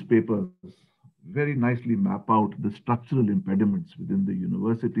 Both these papers very nicely map out the structural impediments within the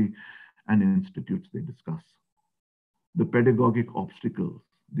university and institutes they discuss. The pedagogic obstacles,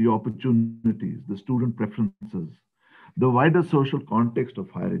 the opportunities, the student preferences, the wider social context of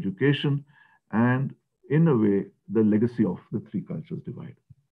higher education, and in a way, the legacy of the 3 cultures divide.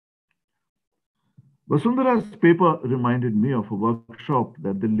 Vasundhara's paper reminded me of a workshop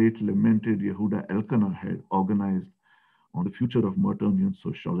that the late lamented Yehuda Elkanah had organized on the future of Mertonian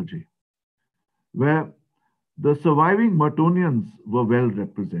sociology, where the surviving Mertonians were well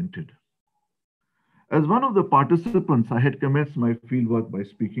represented. As one of the participants, I had commenced my fieldwork by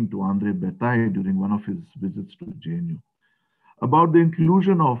speaking to Andre Betaille during one of his visits to JNU about the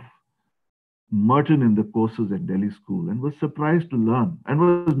inclusion of Merton in the courses at Delhi School, and was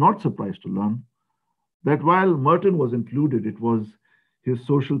not surprised to learn that while Merton was included, it was his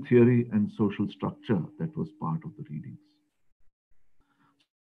social theory and social structure that was part of the readings.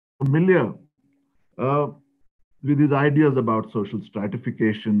 Familiar with his ideas about social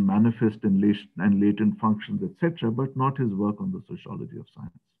stratification, manifest and latent functions, etc., but not his work on the sociology of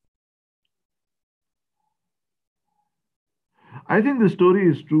science. I think the story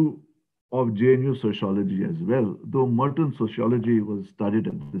is true of JNU sociology as well, though Merton sociology was studied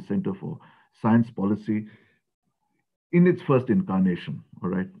at the Center for Science Policy in its first incarnation. All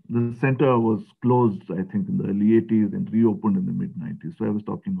right. The center was closed, I think, in the early 80s and reopened in the mid 90s. So I was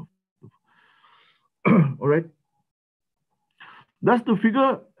talking of, all right. Thus, the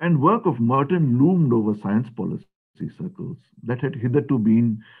figure and work of Merton loomed over science policy circles that had hitherto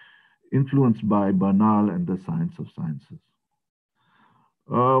been influenced by Bernal and the science of sciences.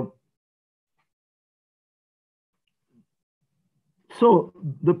 So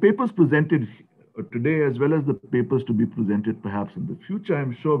the papers presented today, as well as the papers to be presented perhaps in the future,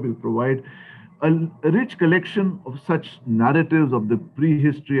 I'm sure will provide a rich collection of such narratives of the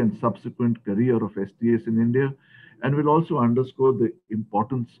prehistory and subsequent career of STS in India, and will also underscore the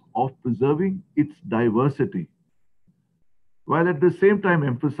importance of preserving its diversity, while at the same time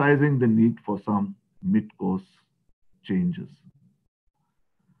emphasizing the need for some mid-course changes.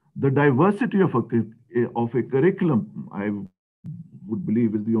 The diversity of a curriculum, I would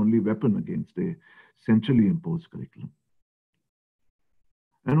believe, is the only weapon against a centrally imposed curriculum.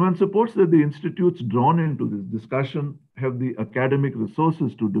 And one supports that the institutes drawn into this discussion have the academic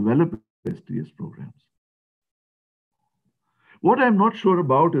resources to develop STS programs. What I'm not sure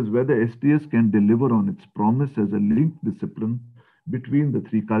about is whether STS can deliver on its promise as a linked discipline between the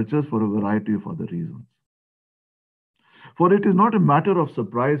three cultures for a variety of other reasons. For it is not a matter of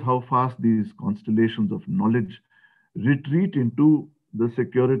surprise how fast these constellations of knowledge retreat into the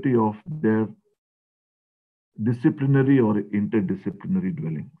security of their disciplinary or interdisciplinary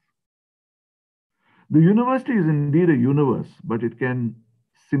dwellings. The university is indeed a universe, but it can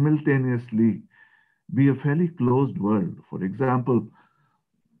simultaneously be a fairly closed world. For example,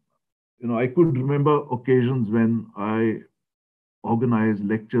 I could remember occasions when I organized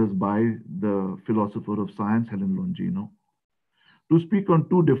lectures by the philosopher of science, Helen Longino, to speak on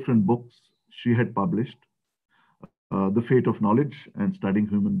two different books she had published, The Fate of Knowledge and Studying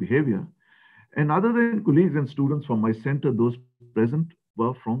Human Behavior. And other than colleagues and students from my center, those present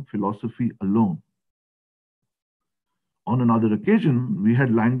were from philosophy alone. On another occasion, we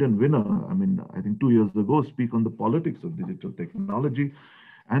had Langdon Winner, I think 2 years ago, speak on the politics of digital technology.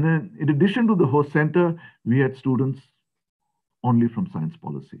 And then in addition to the host center, we had students only from science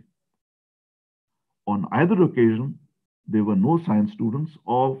policy. On either occasion, there were no science students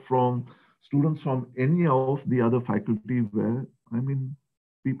or from students from any of the other faculty where,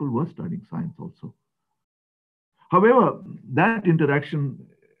 people were studying science also. However, that interaction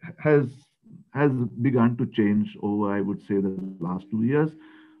has begun to change over, I would say, the last 2 years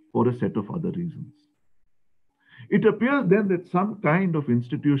for a set of other reasons. It appears then that some kind of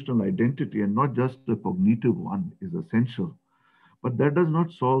institutional identity, and not just a cognitive one, is essential, but that does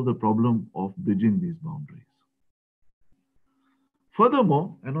not solve the problem of bridging these boundaries.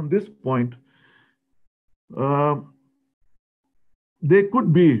 Furthermore, and on this point, there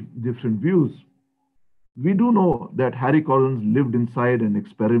could be different views. We do know that Harry Collins lived inside an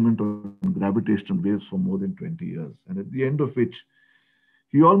experiment on gravitational waves for more than 20 years, and at the end of which,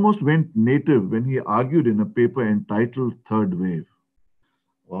 he almost went native when he argued in a paper entitled Third Wave.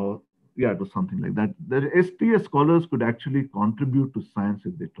 Or, it was something like that. The STS scholars could actually contribute to science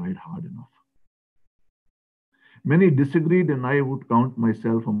if they tried hard enough. Many disagreed, and I would count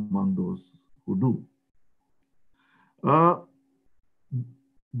myself among those who do.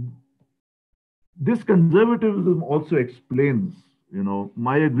 This conservatism also explains,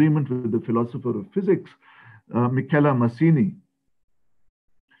 my agreement with the philosopher of physics, Michela Massini,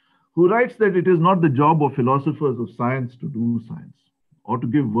 who writes that it is not the job of philosophers of science to do science or to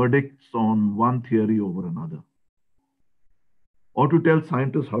give verdicts on one theory over another, or to tell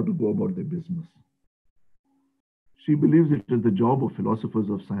scientists how to go about their business. She believes it is the job of philosophers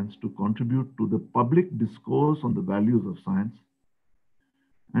of science to contribute to the public discourse on the values of science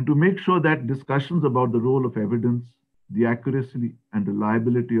and to make sure that discussions about the role of evidence, the accuracy and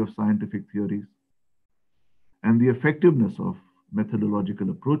reliability of scientific theories, and the effectiveness of methodological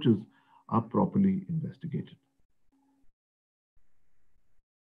approaches are properly investigated.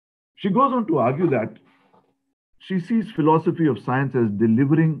 She goes on to argue that she sees philosophy of science as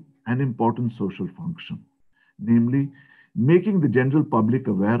delivering an important social function, namely making the general public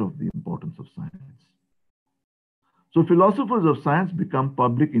aware of the importance of science. So philosophers of science become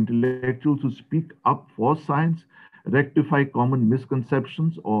public intellectuals who speak up for science, rectify common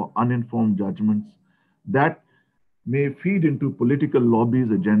misconceptions or uninformed judgments that may feed into political lobbies,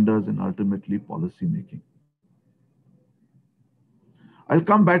 agendas, and ultimately policy making. I'll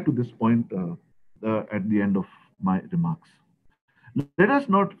come back to this point at the end of my remarks. Let us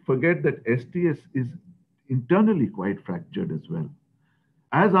not forget that STS is internally quite fractured as well,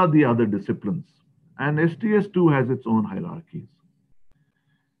 as are the other disciplines. And STS too has its own hierarchies.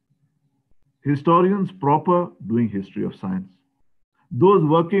 Historians proper doing history of science, those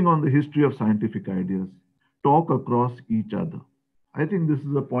working on the history of scientific ideas, talk across each other. I think this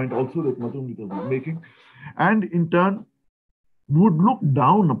is a point also that Madhumita was making, and in turn would look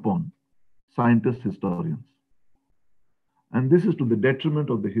down upon scientist historians. And this is to the detriment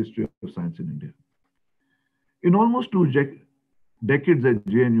of the history of science in India. In almost two decades at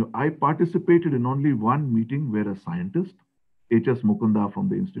JNU, I participated in only one meeting where a scientist, H.S. Mukunda from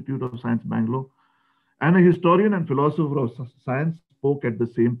the Institute of Science, Bangalore, and a historian and philosopher of science spoke at the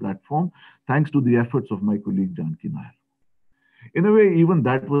same platform, thanks to the efforts of my colleague Janki Nair. In a way, even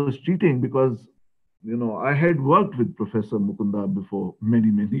that was cheating because, I had worked with Professor Mukunda before many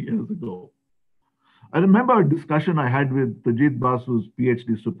years ago. I remember a discussion I had with Tajit Basu's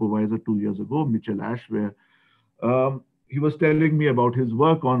PhD supervisor 2 years ago, Mitchell Ash, where he was telling me about his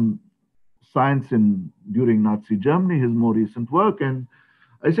work on science during Nazi Germany, his more recent work. And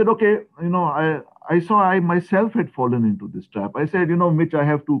I said, okay, I saw I myself had fallen into this trap. I said, Mitch, I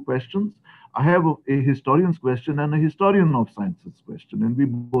have two questions. I have a historian's question and a historian of sciences question. And we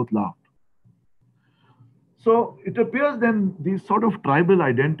both laughed. So it appears then these sort of tribal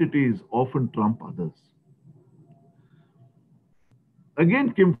identities often trump others.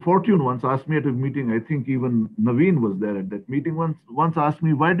 Again, Kim Fortune once asked me at a meeting, I think even Naveen was there at that meeting, once asked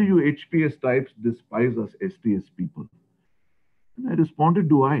me, why do you HPS types despise us STS people? And I responded,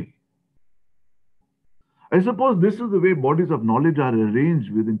 do I? I suppose this is the way bodies of knowledge are arranged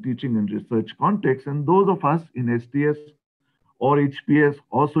within teaching and research contexts, and those of us in STS or HPS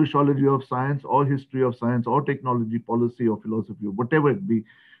or sociology of science or history of science or technology policy or philosophy or whatever it be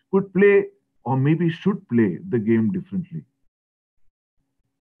could play or maybe should play the game differently.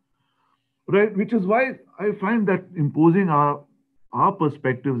 Right, which is why I find that imposing our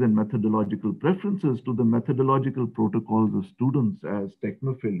perspectives and methodological preferences to the methodological protocols of students as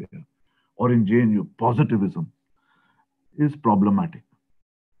technophilia or in JNU positivism is problematic.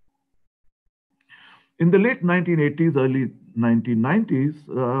 In the late 1980s, early 1990s,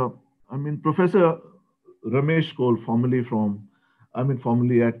 Professor Ramesh Koul,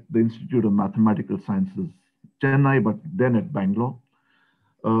 formerly at the Institute of Mathematical Sciences, Chennai, but then at Bangalore,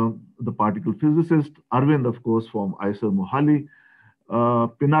 the particle physicist, Arvind, of course, from IISER Mohali,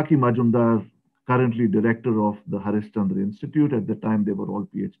 Pinaki Majumdar, currently director of the Harishchandra Institute. At the time, they were all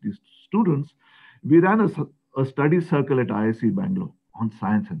PhD students. We ran a study circle at IISc Bangalore on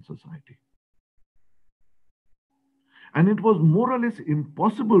science and society. And it was more or less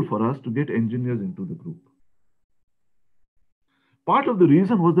impossible for us to get engineers into the group. Part of the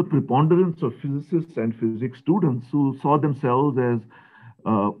reason was the preponderance of physicists and physics students who saw themselves as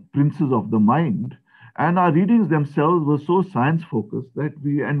princes of the mind, and our readings themselves were so science focused that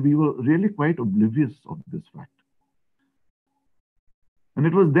we were really quite oblivious of this fact. And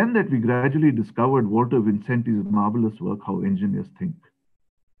it was then that we gradually discovered Walter Vincenti's marvelous work, How Engineers Think,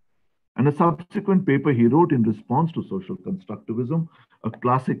 and a subsequent paper he wrote in response to social constructivism, a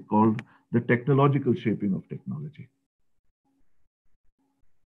classic called The Technological Shaping of Technology.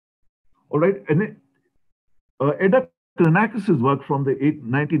 All right, and Edda Krenakis' work from the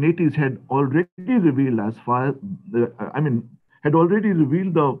 1980s had already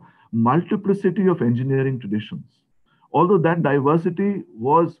revealed the multiplicity of engineering traditions. Although that diversity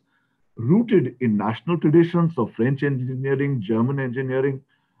was rooted in national traditions of French engineering, German engineering,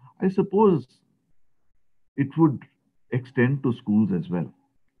 I suppose it would extend to schools as well.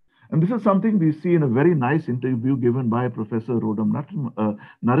 And this is something we see in a very nice interview given by Professor Rodam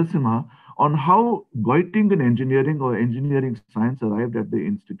Narasimha on how Göttingen engineering or engineering science arrived at the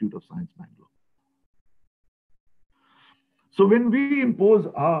Institute of Science, Bangalore. So when we impose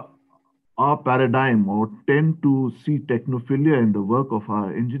our paradigm or tend to see technophilia in the work of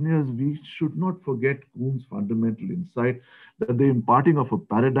our engineers, we should not forget Kuhn's fundamental insight that the imparting of a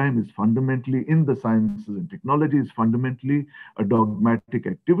paradigm is fundamentally in the sciences and technology is fundamentally a dogmatic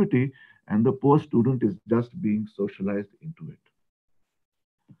activity, and the poor student is just being socialized into it.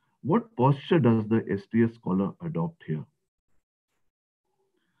 What posture does the STS scholar adopt here?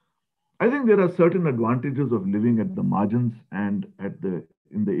 I think there are certain advantages of living at the margins and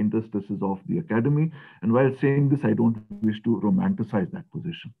in the interstices of the academy. And while saying this, I don't wish to romanticize that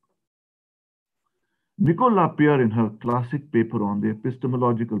position. Nicole Lapierre, in her classic paper on the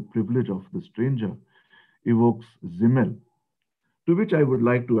epistemological privilege of the stranger, evokes Zimmel, to which I would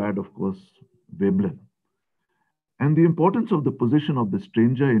like to add, of course, Veblen. and the importance of the position of the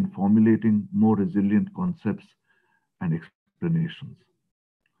stranger in formulating more resilient concepts and explanations.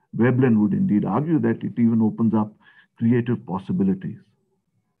 Veblen would indeed argue that it even opens up creative possibilities.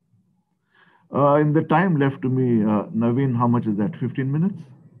 In the time left to me, Naveen, how much is that? 15 minutes?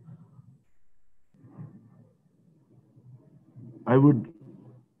 I would,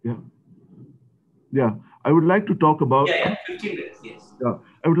 yeah, yeah. I would like to talk about. Yeah, 15 minutes, yes. Yeah,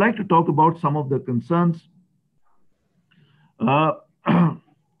 I would like to talk about some of the concerns uh,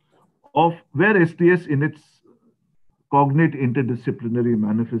 of where STS in its cognate interdisciplinary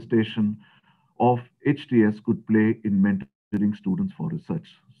manifestation of HTS could play in mentoring students for research.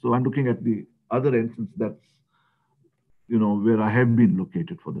 So I'm looking at the other end, since that's where I have been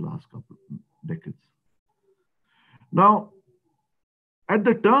located for the last couple of decades. Now, at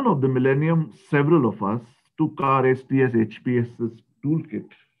the turn of the millennium, several of us took our STS HPS's toolkit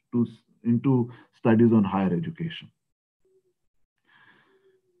into studies on higher education.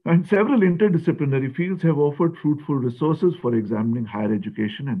 And several interdisciplinary fields have offered fruitful resources for examining higher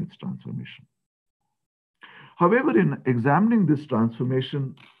education and its transformation. However, in examining this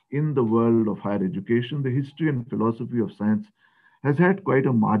transformation in the world of higher education, the history and philosophy of science has had quite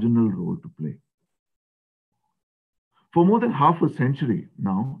a marginal role to play. For more than half a century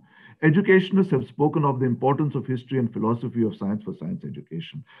now, educationists have spoken of the importance of history and philosophy of science for science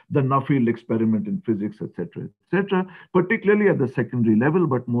education, the Nuffield experiment in physics, etc., particularly at the secondary level,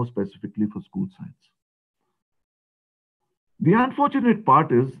 but more specifically for school science. The unfortunate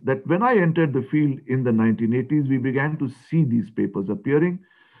part is that when I entered the field in the 1980s, we began to see these papers appearing,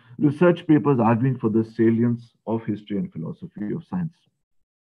 research papers arguing for the salience of history and philosophy of science.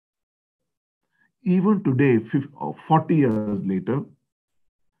 Even today, 40 years later,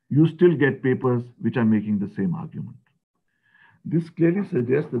 you still get papers which are making the same argument. This clearly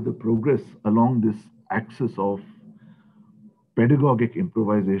suggests that the progress along this axis of pedagogic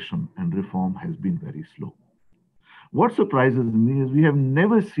improvisation and reform has been very slow. What surprises me is we have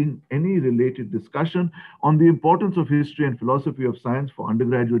never seen any related discussion on the importance of history and philosophy of science for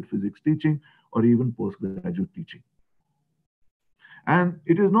undergraduate physics teaching or even postgraduate teaching. And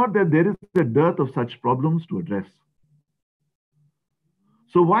it is not that there is a dearth of such problems to address.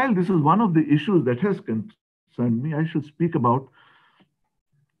 So while this is one of the issues that has concerned me, I should speak about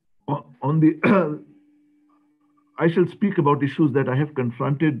I shall speak about issues that I have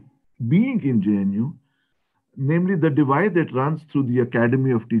confronted being in JNU, namely the divide that runs through the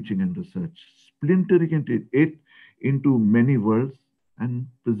Academy of Teaching and Research, splintering it into many worlds and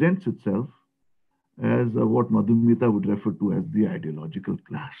presents itself as what Madhumita would refer to as the ideological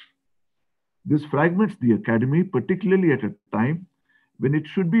clash. This fragments the academy, particularly at a time when it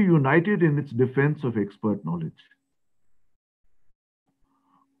should be united in its defense of expert knowledge.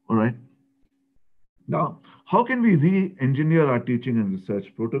 All right. Now, how can we re-engineer our teaching and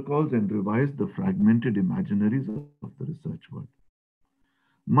research protocols and revise the fragmented imaginaries of the research world?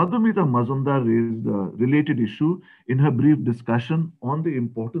 Madhumita Mazumdar raised a related issue in her brief discussion on the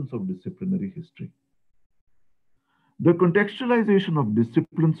importance of disciplinary history. The contextualization of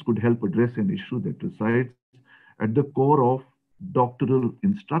disciplines could help address an issue that resides at the core of doctoral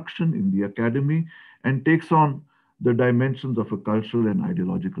instruction in the academy and takes on the dimensions of a cultural and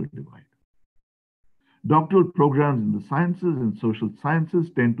ideological divide. Doctoral programs in the sciences and social sciences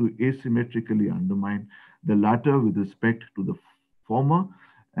tend to asymmetrically undermine the latter with respect to the former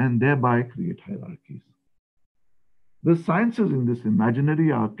and thereby create hierarchies. The sciences in this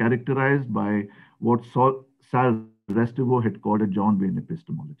imaginary are characterized by what Sal Restivo had called a John Wayne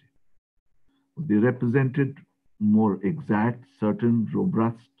epistemology. They represented more exact, certain,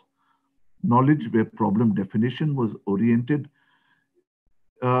 robust knowledge where problem definition was so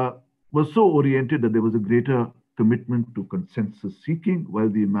oriented that there was a greater commitment to consensus seeking, while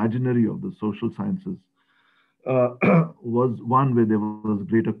the imaginary of the social sciences was one where there was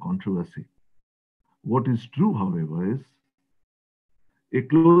greater controversy. What is true, however, is a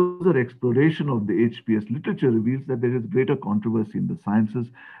closer exploration of the HPS literature reveals that there is greater controversy in the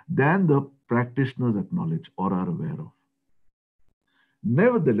sciences than the practitioners acknowledge or are aware of.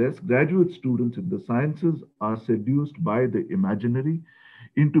 Nevertheless, graduate students in the sciences are seduced by the imaginary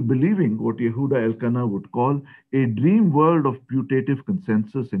into believing what Yehuda Elkanah would call a dream world of putative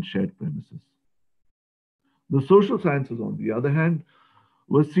consensus and shared premises. The social sciences, on the other hand,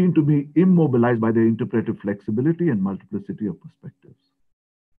 were seen to be immobilized by their interpretive flexibility and multiplicity of perspectives.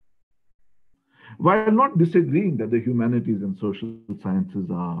 While not disagreeing that the humanities and social sciences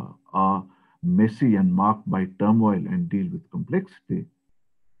are messy and marked by turmoil and deal with complexity,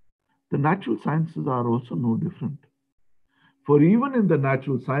 the natural sciences are also no different. For even in the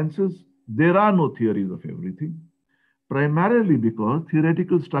natural sciences, there are no theories of everything. primarily because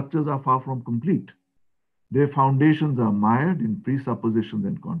theoretical structures are far from complete. Their foundations are mired in presuppositions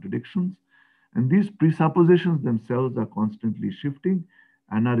and contradictions, and these presuppositions themselves are constantly shifting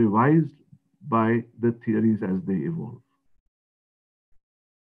and are revised by the theories as they evolve.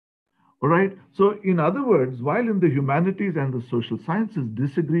 All right. So, in other words, while in the humanities and the social sciences,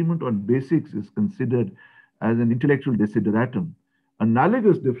 disagreement on basics is considered as an intellectual desideratum,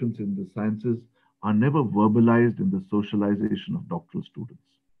 analogous differences in the sciences are never verbalized in the socialization of doctoral students.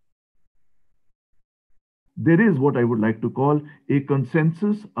 There is what I would like to call a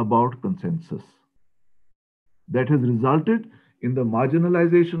consensus about consensus that has resulted in the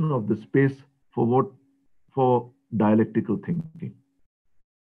marginalization of the space for dialectical thinking.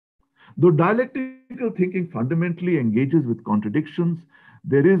 Though dialectical thinking fundamentally engages with contradictions,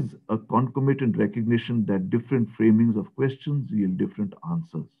 there is a concomitant recognition that different framings of questions yield different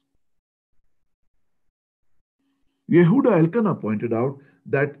answers. Yehuda Elkanah pointed out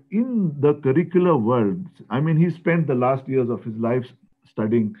that in the curricular world, I mean, he spent the last years of his life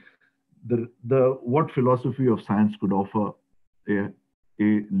studying what philosophy of science could offer a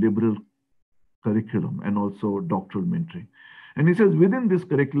liberal curriculum and also doctoral mentoring. And he says, within this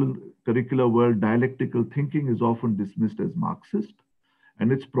curricular world, dialectical thinking is often dismissed as Marxist, and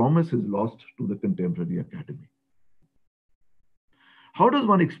its promise is lost to the contemporary academy. How does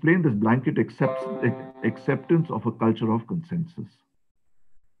one explain this blanket acceptance of a culture of consensus?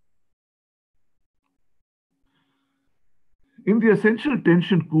 In The Essential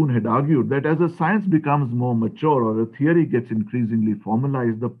Tension, Kuhn had argued that as a science becomes more mature or a theory gets increasingly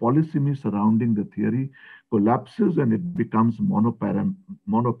formalized, the polysemy surrounding the theory collapses and it becomes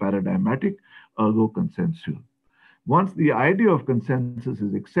monoparadigmatic, ergo consensual. Once the idea of consensus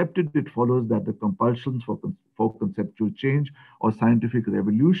is accepted, it follows that the compulsions for conceptual change or scientific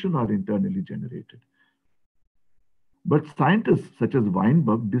revolution are internally generated. But scientists such as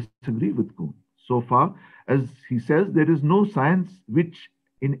Weinberg disagree with Kuhn. So far, as he says, there is no science which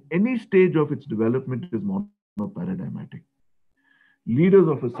in any stage of its development is monoparadigmatic. Leaders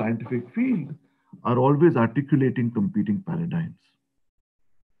of a scientific field are always articulating competing paradigms.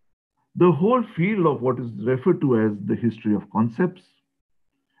 The whole field of what is referred to as the history of concepts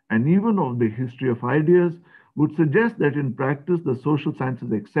and even of the history of ideas would suggest that in practice, the social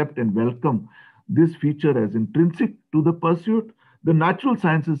sciences accept and welcome this feature as intrinsic to the pursuit. The natural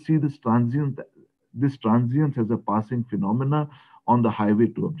sciences see this transience as a passing phenomena on the highway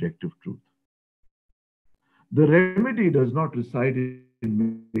to objective truth. The remedy does not reside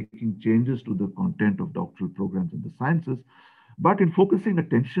in making changes to the content of doctoral programs in the sciences, but in focusing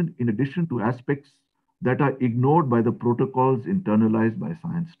attention in addition to aspects that are ignored by the protocols internalized by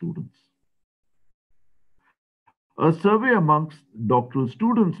science students. A survey amongst doctoral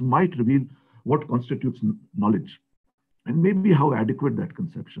students might reveal what constitutes knowledge and maybe how adequate that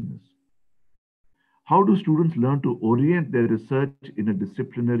conception is. How do students learn to orient their research in a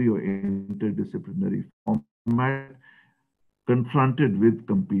disciplinary or interdisciplinary format confronted with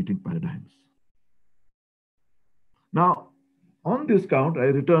competing paradigms? Now, on this count, I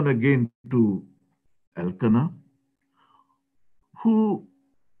return again to Elkanah, who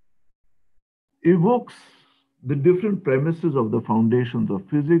evokes the different premises of the foundations of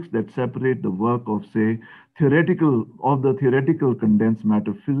physics that separate the work of, say, the theoretical condensed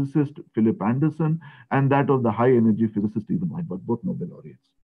matter physicist Philip Anderson and that of the high energy physicist Stephen Weinberg, both Nobel laureates.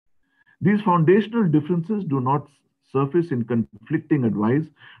 These foundational differences do not surface in conflicting advice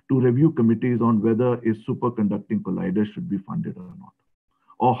to review committees on whether a superconducting collider should be funded or not,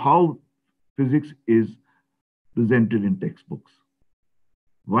 or how physics is presented in textbooks.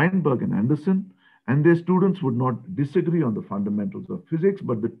 Weinberg and Anderson and their students would not disagree on the fundamentals of physics,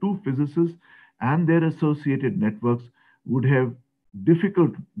 but the two physicists and their associated networks would have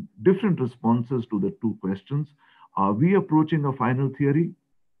different responses to the two questions. Are we approaching a final theory?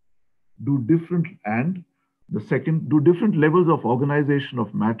 Do different levels of organization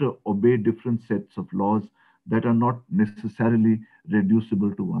of matter obey different sets of laws that are not necessarily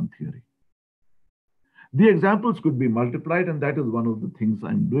reducible to one theory? The examples could be multiplied, and that is one of the things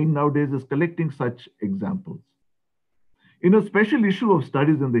I'm doing nowadays, is collecting such examples. In a special issue of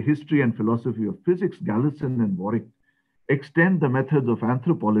Studies in the History and Philosophy of Physics, Gallison and Warwick extend the methods of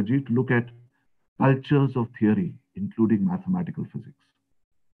anthropology to look at cultures of theory, including mathematical physics.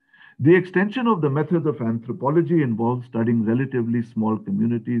 The extension of the methods of anthropology involves studying relatively small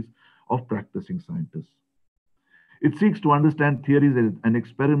communities of practicing scientists. It seeks to understand theories and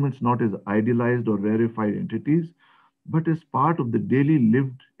experiments not as idealized or rarefied entities, but as part of the daily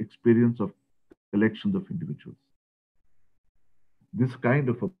lived experience of collections of individuals. This kind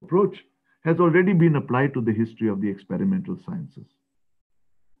of approach has already been applied to the history of the experimental sciences.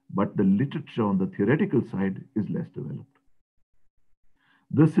 But the literature on the theoretical side is less developed.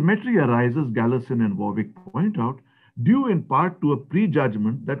 The symmetry arises, Galison and Warwick point out, due in part to a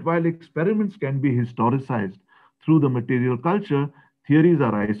prejudgment that while experiments can be historicized through the material culture, theories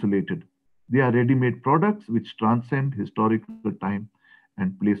are isolated. They are ready-made products which transcend historical time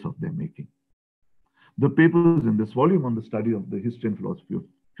and place of their making. The papers in this volume on the study of the history and philosophy of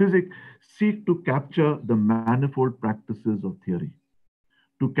physics seek to capture the manifold practices of theory,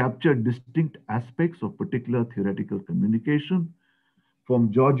 to capture distinct aspects of particular theoretical communication,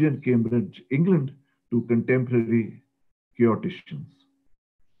 from Georgian Cambridge, England, to contemporary chaoticians.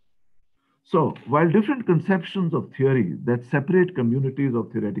 So, while different conceptions of theory that separate communities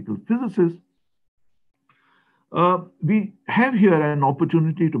of theoretical physicists, we have here an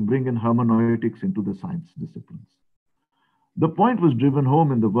opportunity to bring in hermeneutics into the science disciplines. The point was driven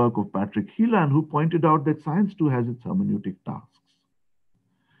home in the work of Patrick Heelan, who pointed out that science too has its hermeneutic tasks.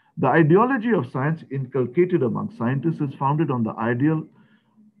 The ideology of science inculcated among scientists is founded on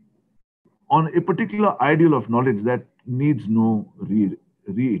a particular ideal of knowledge that needs no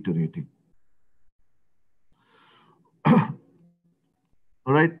reiterating.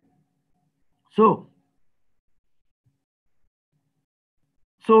 All right. So,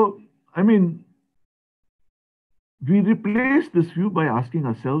 I mean, we replace this view by asking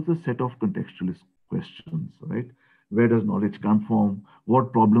ourselves a set of contextualist questions, right? Where does knowledge come from?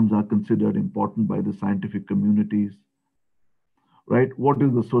 What problems are considered important by the scientific communities? Right? What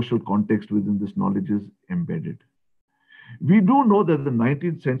is the social context within this knowledge is embedded? We do know that the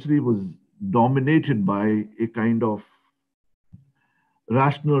 19th century was dominated by a kind of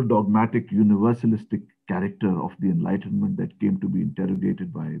rational, dogmatic, universalistic character of the Enlightenment that came to be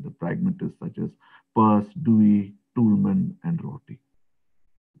interrogated by the pragmatists such as Peirce, Dewey, Toulmin, and Rorty.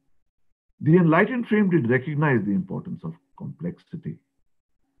 The enlightened frame did recognize the importance of complexity.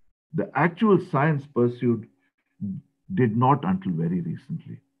 The actual science pursued did not until very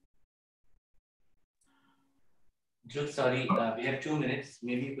recently. Dhruv, sorry, we have 2 minutes.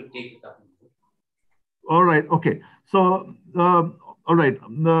 Maybe you could take a couple more. All right, okay. So, all right,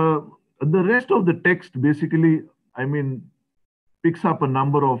 the rest of the text basically, I mean, picks up a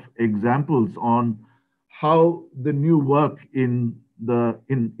number of examples on how the new work in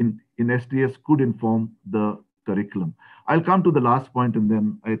STS could inform the curriculum. I'll come to the last point and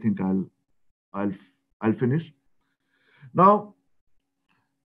then I think I'll finish. Now,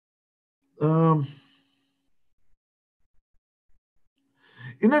 in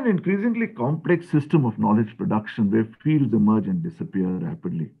an increasingly complex system of knowledge production where fields emerge and disappear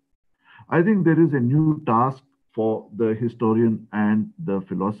rapidly, I think there is a new task for the historian and the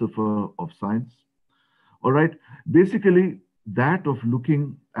philosopher of science. All right, basically that of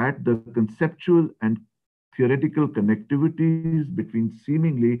looking at the conceptual and theoretical connectivities between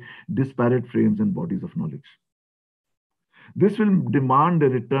seemingly disparate frames and bodies of knowledge. This will demand a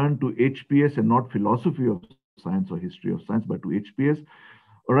return to HPS and not philosophy of science or history of science, but to HPS.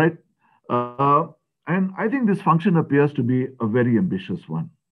 All right. And I think this function appears to be a very ambitious one,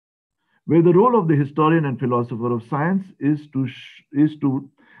 where the role of the historian and philosopher of science is to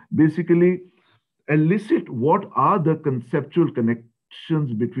basically elicit what are the conceptual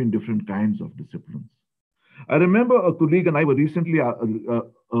connections between different kinds of disciplines. I remember a colleague and I were recently,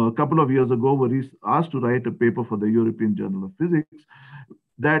 a couple of years ago, were asked to write a paper for the European Journal of Physics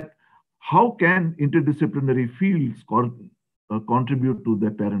that how can interdisciplinary fields contribute to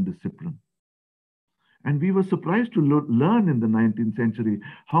their parent discipline. And we were surprised to learn in the 19th century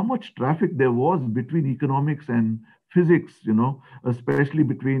how much traffic there was between economics and physics, you know, especially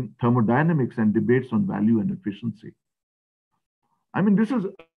between thermodynamics and debates on value and efficiency. I mean, this is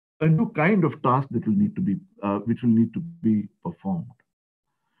a new kind of task that will need to be, which will need to be performed.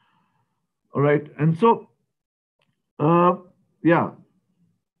 All right, and so, yeah.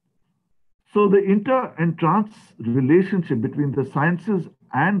 So the inter and trans relationship between the sciences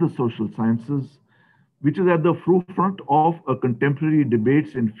and the social sciences, which is at the forefront of a contemporary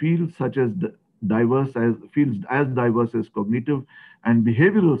debates in fields such as diverse as cognitive and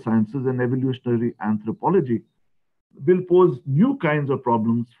behavioral sciences and evolutionary anthropology, will pose new kinds of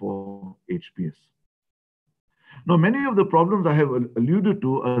problems for HPS. Now, many of the problems I have alluded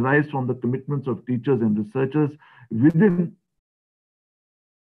to arise from the commitments of teachers and researchers within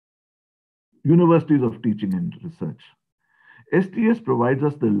universities of teaching and research. STS provides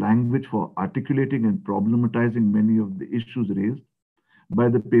us the language for articulating and problematizing many of the issues raised by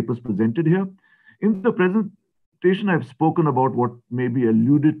the papers presented here. In the presentation, I've spoken about what may be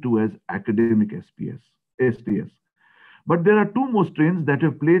alluded to as academic STS. But there are two more strains that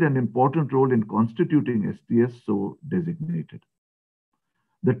have played an important role in constituting STS so designated: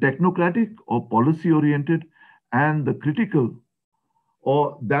 the technocratic or policy-oriented, and the critical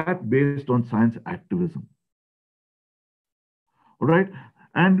or that based on science activism. All right,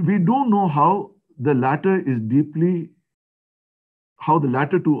 and we do know how the latter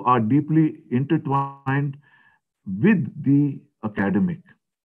two are deeply intertwined with the academic.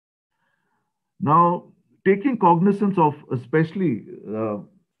 Now, taking cognizance of especially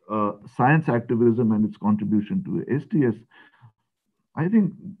science activism and its contribution to STS, I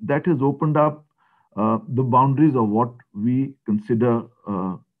think that has opened up the boundaries of what we consider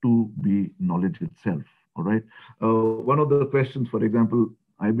to be knowledge itself. All right. One of the questions, for example,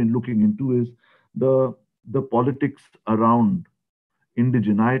 I've been looking into is the politics around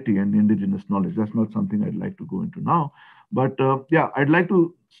indigeneity and indigenous knowledge. That's not something I'd like to go into now, but yeah, I'd like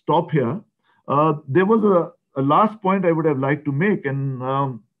to stop here. There was a last point I would have liked to make,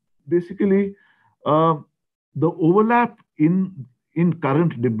 and basically the overlap in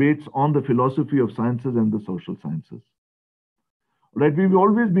current debates on the philosophy of sciences and the social sciences. Right, we've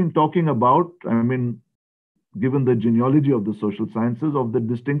always been talking about, I mean, given the genealogy of the social sciences, of the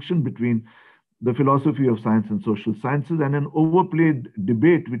distinction between the philosophy of science and social sciences, and an overplayed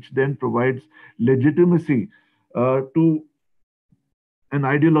debate which then provides legitimacy to an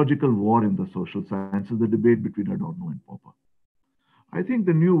ideological war in the social sciences, the debate between Adorno and Popper. I think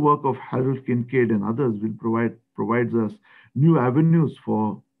the new work of Harold Kincaid and others will provides us new avenues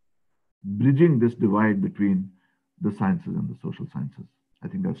for bridging this divide between the sciences and the social sciences. I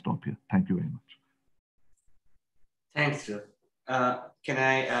think I'll stop here. Thank you very much. Thanks, Dhruv. Can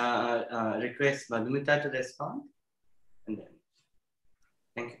I request Madhumita to respond? And then,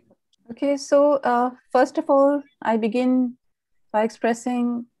 thank you. Okay, so first of all, I begin by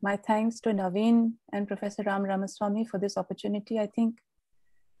expressing my thanks to Naveen and Professor Ram Ramaswamy for this opportunity. I think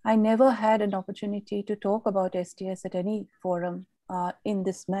I never had an opportunity to talk about STS at any forum in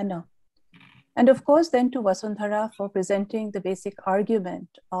this manner. And of course, then to Vasundhara for presenting the basic argument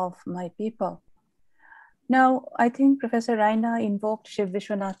of my paper. Now, I think Professor Raina invoked Shiv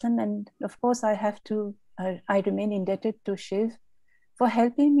Vishwanathan, and of course I remain indebted to Shiv for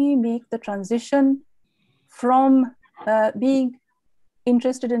helping me make the transition from being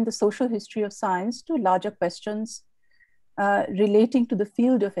interested in the social history of science to larger questions relating to the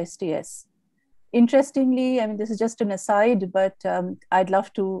field of STS. Interestingly, I mean, this is just an aside, but I'd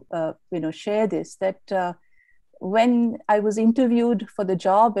love to share this, that when I was interviewed for the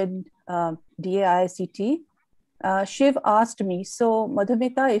job in DAICT, Shiv asked me, so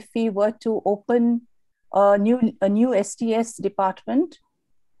Madhumita, if we were to open a new STS department,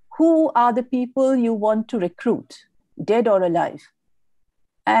 who are the people you want to recruit, dead or alive?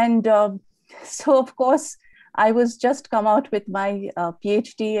 And so, of course, I was just come out with my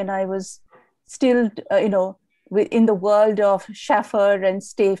PhD, and I was still, in the world of Schaffer and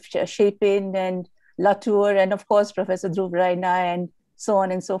Chapin and Latour, and of course, Professor Dhruv Raina, and so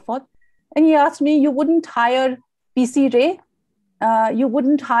on and so forth. And he asked me, you wouldn't hire P.C. Ray? You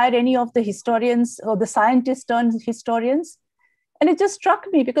wouldn't hire any of the historians or the scientists turned historians? And it just struck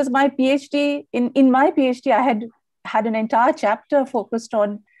me, because my PhD, in my PhD, I had an entire chapter focused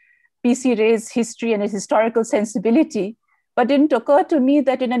on P.C. Ray's history and his historical sensibility, but it didn't occur to me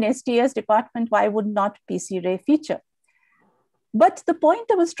that in an STS department, why would not P.C. Ray feature? But the point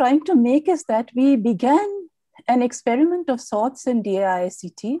I was trying to make is that we began an experiment of sorts in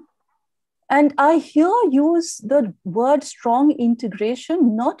DAICT, and I here use the word strong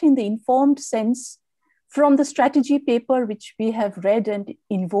integration, not in the informed sense from the strategy paper which we have read and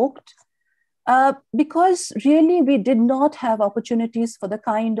invoked, because really we did not have opportunities for the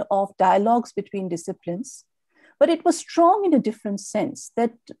kind of dialogues between disciplines. But it was strong in a different sense,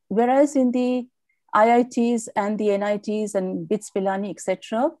 that whereas in the IITs and the NITs and BITS Pilani,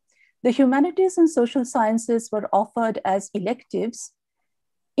 etc., the humanities and social sciences were offered as electives.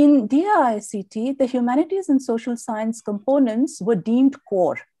 In DAICT, the humanities and social science components were deemed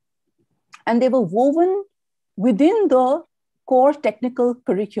core, and they were woven within the core technical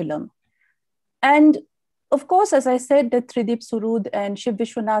curriculum. And of course, as I said, that Tridip Surud and Shiv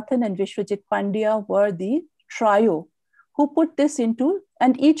Vishwanathan and Vishwajit Pandya were the trio who put this into,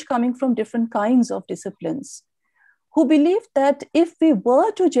 and each coming from different kinds of disciplines, who believed that if we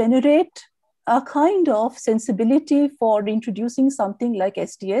were to generate a kind of sensibility for introducing something like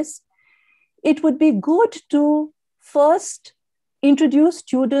STS, it would be good to first introduce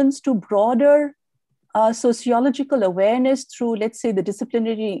students to broader sociological awareness through, let's say, the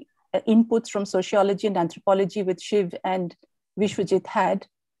disciplinary inputs from sociology and anthropology, which Shiv and Vishwajit had.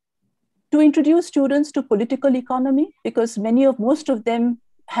 to introduce students to political economy, because most of them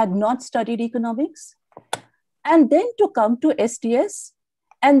had not studied economics, and then to come to STS,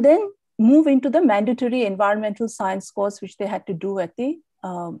 and then move into the mandatory environmental science course, which they had to do at the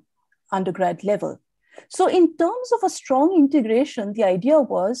undergrad level. So in terms of a strong integration, the idea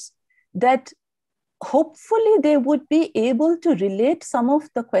was that hopefully they would be able to relate some of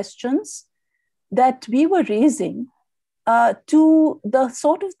the questions that we were raising to the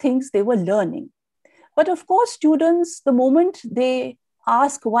sort of things they were learning. But of course, students, the moment they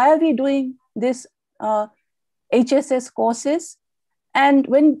ask, why are we doing this HSS courses? And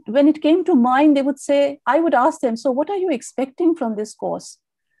when it came to mine, they would say, I would ask them, so what are you expecting from this course?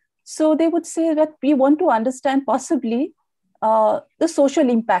 So they would say that we want to understand possibly the social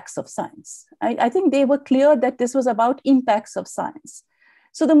impacts of science. I think they were clear that this was about impacts of science.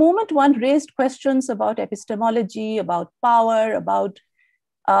 So the moment one raised questions about epistemology, about power, about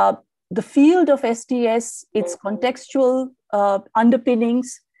the field of STS, its contextual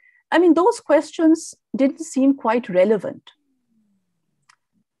underpinnings, I mean, those questions didn't seem quite relevant.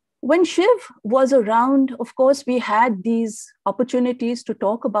 When Shiv was around, of course, we had these opportunities to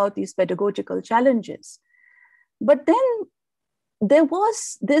talk about these pedagogical challenges. But then there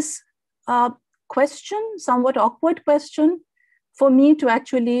was this question, somewhat awkward question, for me to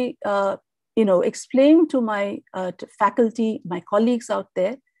actually explain to my faculty, my colleagues out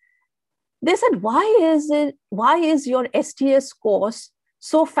there. They said, why is your STS course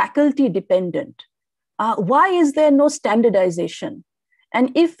so faculty dependent? Why is there no standardization? And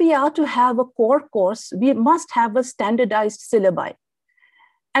if we are to have a core course, we must have a standardized syllabi.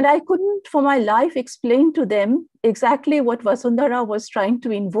 And I couldn't for my life explain to them exactly what Vasundhara was trying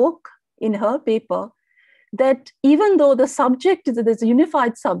to invoke in her paper, that even though the subject is a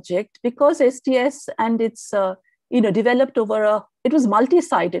unified subject, because STS and it's developed it was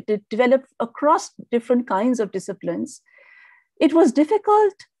multi-sided, it developed across different kinds of disciplines, it was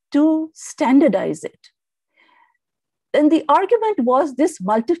difficult to standardize it. And the argument was this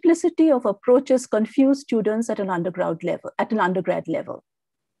multiplicity of approaches confused students at an undergrad level.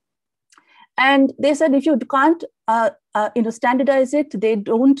 And they said, if you can't standardize it, they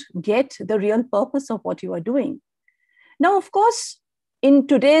don't get the real purpose of what you are doing. Now, of course, in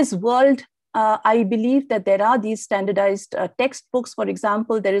today's world, I believe that there are these standardized textbooks. For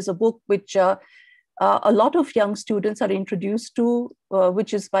example, there is a book which a lot of young students are introduced to,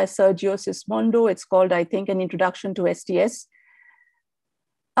 which is by Sergio Sismondo. It's called, I think, An Introduction to STS.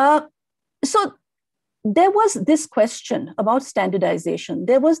 So there was this question about standardization.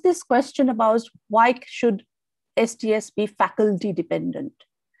 There was this question about why should STS be faculty dependent?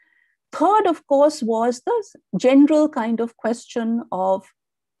 Third, of course, was the general kind of question of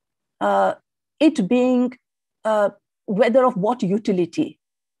it being whether of what utility.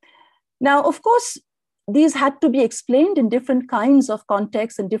 Now, of course, these had to be explained in different kinds of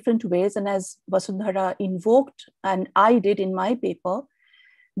contexts and different ways. And as Vasundhara invoked, and I did in my paper,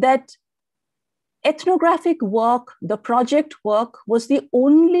 that ethnographic work, the project work, was the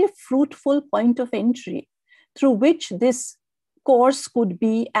only fruitful point of entry through which this course could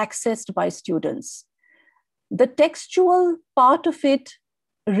be accessed by students. The textual part of it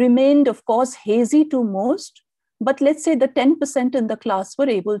remained, of course, hazy to most, but let's say the 10% in the class were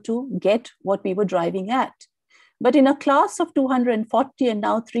able to get what we were driving at. But in a class of 240 and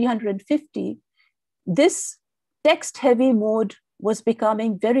now 350, this text-heavy mode was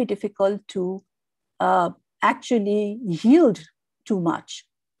becoming very difficult to actually yield too much.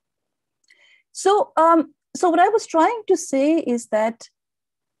 So what I was trying to say is that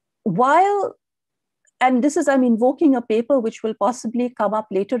while, and this is, I'm invoking a paper which will possibly come up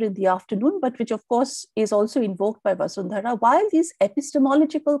later in the afternoon, but which of course is also invoked by Vasundhara, while these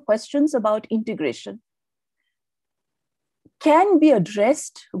epistemological questions about integration can be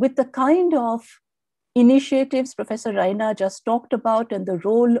addressed with the kind of initiatives Professor Raina just talked about and the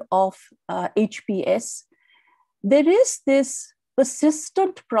role of HPS, there is this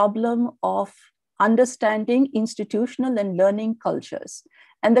persistent problem of understanding institutional and learning cultures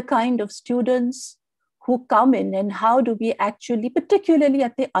and the kind of students who come in and how do we actually, particularly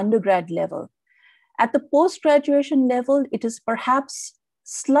at the undergrad level. At the post-graduation level, it is perhaps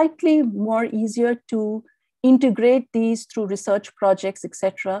slightly more easier to integrate these through research projects,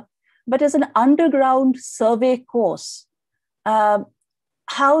 etc. But as an underground survey course,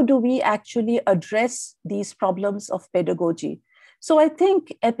 how do we actually address these problems of pedagogy? So I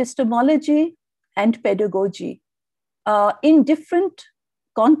think epistemology and pedagogy in different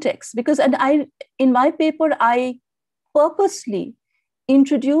contexts, because in my paper, I purposely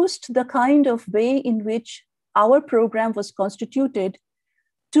introduced the kind of way in which our program was constituted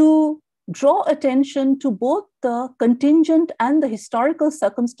to draw attention to both the contingent and the historical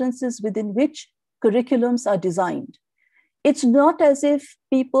circumstances within which curriculums are designed. It's not as if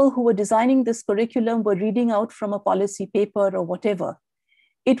people who were designing this curriculum were reading out from a policy paper or whatever.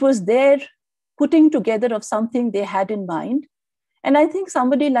 It was their putting together of something they had in mind. And I think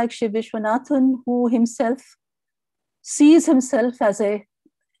somebody like Shiv Vishwanathan, who himself sees himself as a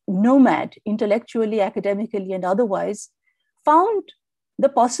nomad, intellectually, academically, and otherwise, found the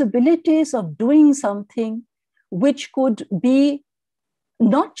possibilities of doing something which could be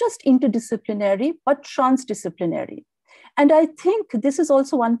not just interdisciplinary, but transdisciplinary. And I think this is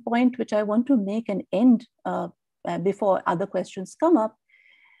also one point which I want to make and end before other questions come up,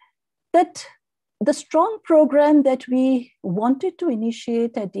 that the strong program that we wanted to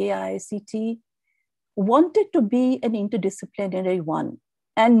initiate at DIICT wanted to be an interdisciplinary one,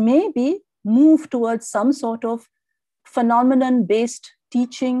 and maybe move towards some sort of phenomenon-based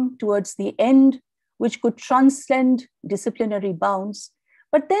teaching towards the end, which could transcend disciplinary bounds.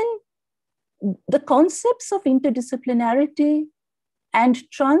 But then the concepts of interdisciplinarity and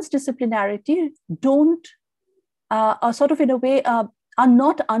transdisciplinarity don't, are sort of in a way, are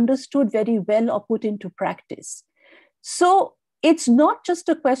not understood very well or put into practice. So it's not just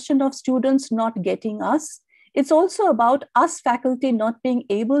a question of students not getting us, it's also about us faculty not being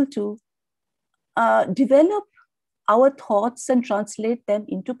able to develop our thoughts and translate them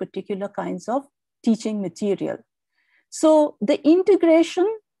into particular kinds of teaching material. So the integration,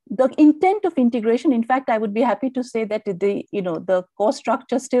 the intent of integration, in fact, I would be happy to say that the course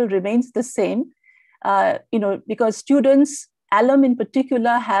structure still remains the same, because students, alum in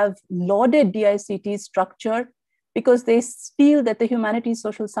particular, have lauded DICT's structure because they feel that the humanities,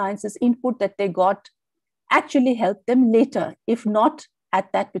 social sciences input that they got actually helped them later, if not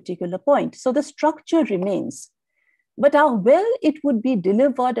at that particular point. So the structure remains. But how well it would be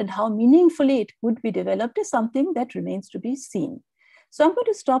delivered and how meaningfully it would be developed is something that remains to be seen. So I'm going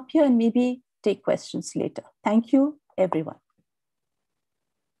to stop here and maybe take questions later. Thank you, everyone.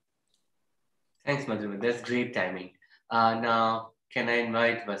 Thanks, Madhurima. That's great timing. Now, can I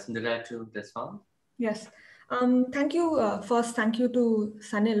invite Vasundhara to respond? Yes. Thank you. First, thank you to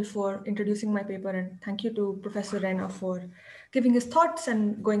Sanil for introducing my paper, and thank you to Professor Rena for giving his thoughts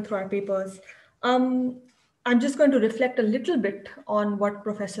and going through our papers. I'm just going to reflect a little bit on what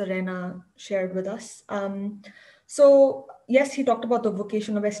Professor Rena shared with us. So yes, he talked about the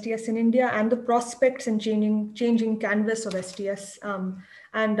vocation of STS in India and the prospects and changing canvas of STS.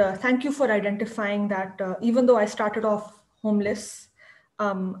 Thank you for identifying that even though I started off homeless,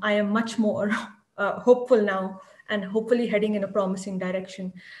 I am much more hopeful now and hopefully heading in a promising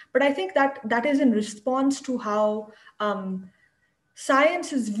direction. But I think that is in response to how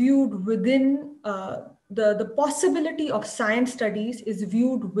science is viewed within the possibility of science studies is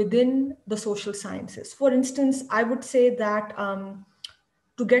viewed within the social sciences. For instance, I would say that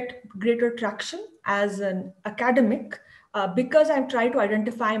to get greater traction as an academic, because I've tried to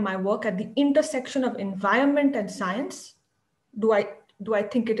identify my work at the intersection of environment and science, do I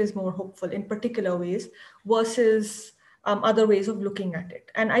think it is more hopeful in particular ways versus other ways of looking at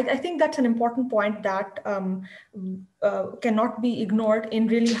it. And I think that's an important point that cannot be ignored in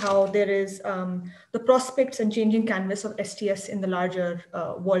really how there is the prospects and changing canvas of STS in the larger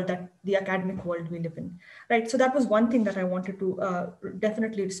world, that the academic world we live in, right? So that was one thing that I wanted to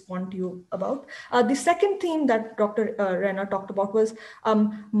definitely respond to you about. The second theme that Dr. Rena talked about was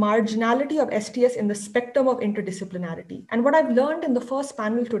marginality of STS in the spectrum of interdisciplinarity. And what I've learned in the first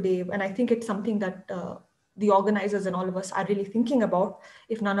panel today, and I think it's something that the organizers and all of us are really thinking about,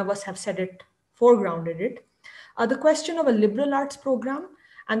 if none of us have said it, foregrounded it, the question of a liberal arts program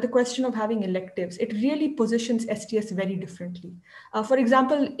and the question of having electives, it really positions STS very differently. For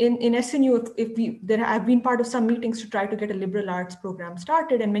example, in SNU, I've been part of some meetings to try to get a liberal arts program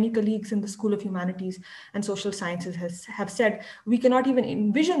started, and many colleagues in the School of Humanities and Social Sciences have said, we cannot even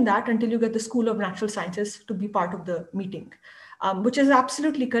envision that until you get the School of Natural Sciences to be part of the meeting. Which is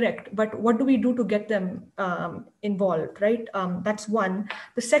absolutely correct. But what do we do to get them involved, right? That's one.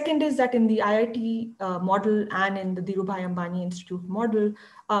 The second is that in the IIT model and in the Dhirubhai Ambani Institute model,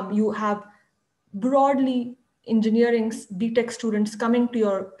 you have broadly engineering BTech students coming to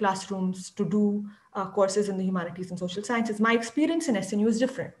your classrooms to do courses in the humanities and social sciences. My experience in SNU is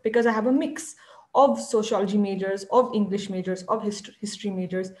different because I have a mix of sociology majors, of English majors, of history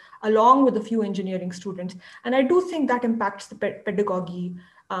majors, along with a few engineering students. And I do think that impacts the pedagogy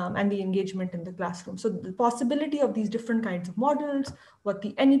and the engagement in the classroom. So the possibility of these different kinds of models, what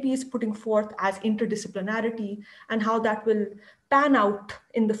the NEP is putting forth as interdisciplinarity, and how that will pan out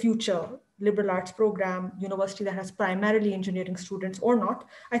in the future, liberal arts program, university that has primarily engineering students or not.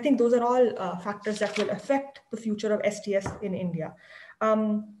 I think those are all factors that will affect the future of STS in India.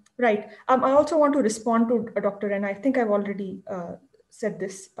 Right. I also want to respond to Dr. and I think I've already said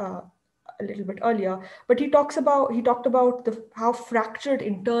this a little bit earlier, but he talked about how fractured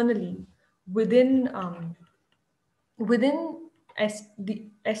internally within the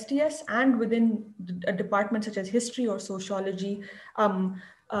STS and within a department such as history or sociology,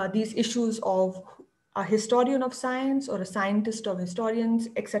 these issues of a historian of science or a scientist of historians,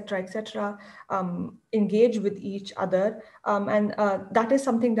 etc., engage with each other. And that is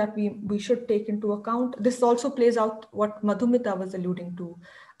something that we should take into account. This also plays out what Madhumita was alluding to.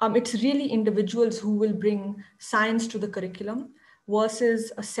 It's really individuals who will bring science to the curriculum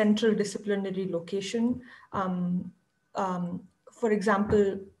versus a central disciplinary location. For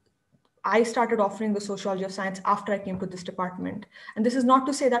example, I started offering the sociology of science after I came to this department. And this is not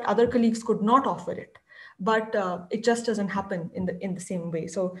to say that other colleagues could not offer it, but it just doesn't happen in the same way.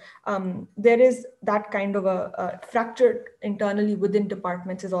 So there is that kind of a fracture internally within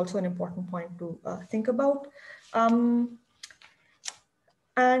departments is also an important point to think about.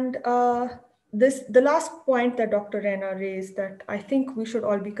 The last point that Dr. Rena raised that I think we should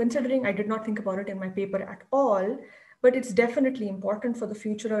all be considering, I did not think about it in my paper at all, but it's definitely important for the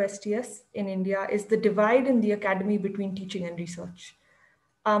future of STS in India, is the divide in the academy between teaching and research.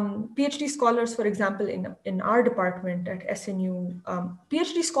 PhD scholars, for example, in our department at SNU,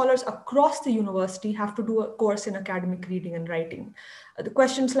 PhD scholars across the university have to do a course in academic reading and writing. The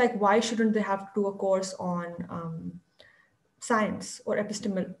questions like, why shouldn't they have to do a course on science or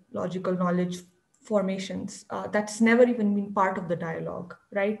epistemological knowledge formations? That's never even been part of the dialogue,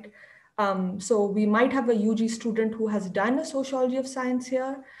 right? So we might have a UG student who has done a sociology of science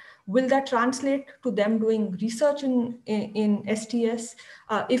here. Will that translate to them doing research in STS?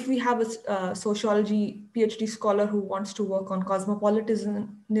 If we have a sociology PhD scholar who wants to work on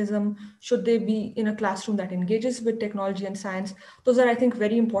cosmopolitanism, should they be in a classroom that engages with technology and science? Those are, I think,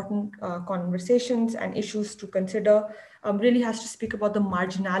 very important conversations and issues to consider. Really has to speak about the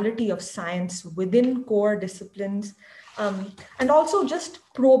marginality of science within core disciplines. And also just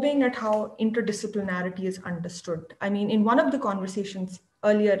probing at how interdisciplinarity is understood. I mean, in one of the conversations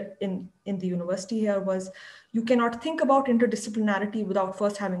earlier in the university here was, you cannot think about interdisciplinarity without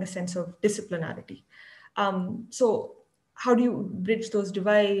first having a sense of disciplinarity. So how do you bridge those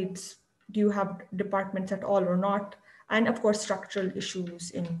divides? Do you have departments at all or not? And of course, structural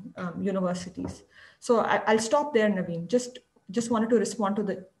issues in universities. So I'll stop there, Naveen. Just wanted to respond to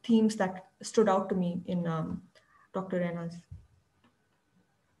the themes that stood out to me in Dr. Rena's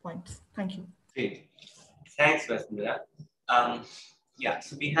points. Thank you. Great. Thanks, Vasundhara. Yeah,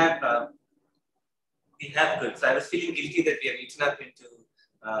 so we have good. So I was feeling guilty that we have eaten up into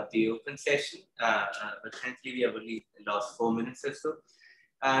the open session, but thankfully we have only lost 4 minutes or so.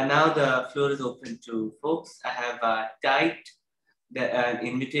 Now the floor is open to folks. I have typed an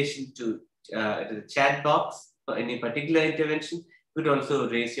invitation to the chat box for any particular intervention. You could also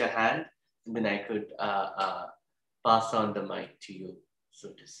raise your hand, and then I could pass on the mic to you, so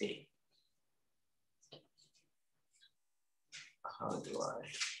to say. How do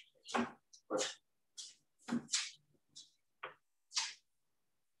I?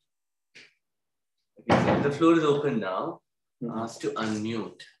 Okay, so the floor is open now. Ask to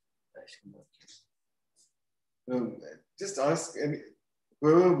unmute. Just ask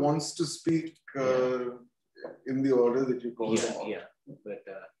whoever wants to speak in the order that you call them. Yeah, but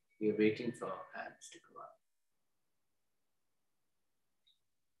we're waiting for hands to go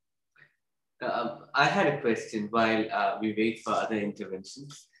up. I had a question while we wait for other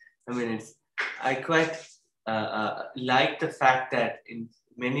interventions. I mean, I quite like the fact that in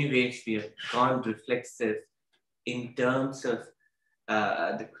many ways we have gone reflexive in terms of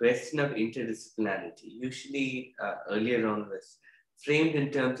the question of interdisciplinarity. Usually earlier on was framed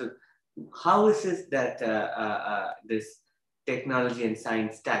in terms of how is it that this technology and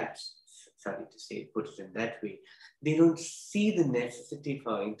science types, sorry to say, put it in that way, they don't see the necessity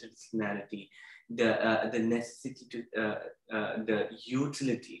for interdisciplinarity, the necessity to, the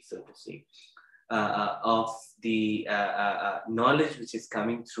utility, so to say, of the knowledge which is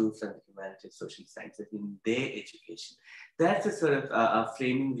coming through from the humanities, social sciences in their education. That's a sort of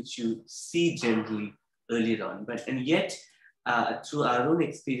framing which you see generally earlier on, and yet through our own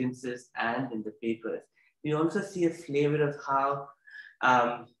experiences and in the papers, we also see a flavor of how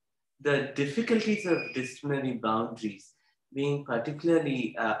the difficulties of disciplinary boundaries being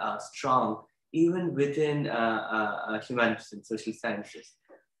particularly strong even within humanities and social sciences,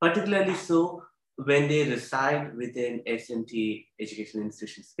 particularly so when they reside within S&T educational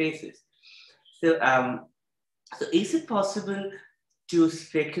institution spaces. So is it possible to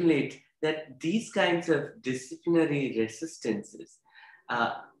speculate that these kinds of disciplinary resistances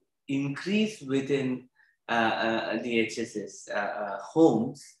increase within the HSS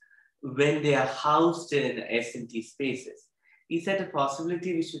homes when they are housed in S&T spaces? Is that a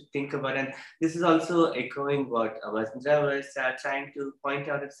possibility we should think about? And this is also echoing what Vasundhara was trying to point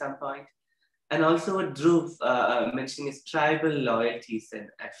out at some point. And also what Dhruv mentioning is tribal loyalties and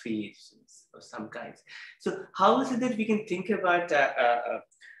affiliations of some kinds. So how is it that we can think about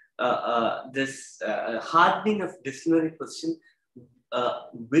this hardening of disciplinary position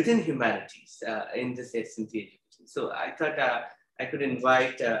within humanities in this S&T education? So I thought I could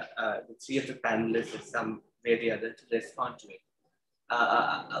invite the three of the panelists in some way or the other to respond to it.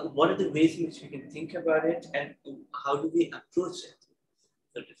 What are the ways in which we can think about it, and how do we approach it?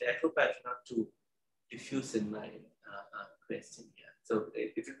 So I hope I'm not too diffuse in my question here. So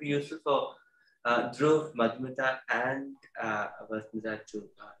it would be useful for Dhruv, Madhumita, and Vasundhara to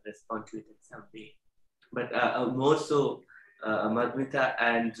respond to it in some way. But more so Madhumita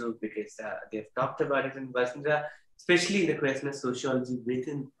and Dhruv, because they've talked about it, in Vasundhara, especially the question of sociology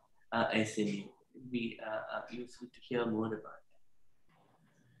within SMU. It would be useful to hear more about it.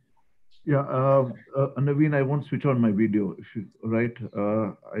 Yeah, Naveen, I won't switch on my video. If you, right,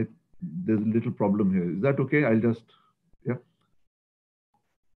 there's a little problem here. Is that okay? I'll just, yeah.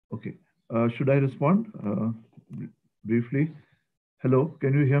 Okay. Should I respond briefly? Hello,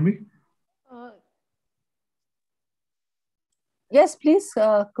 can you hear me? Yes, please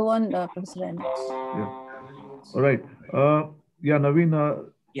go on, Professor Reynolds. Yeah. All right. Yeah,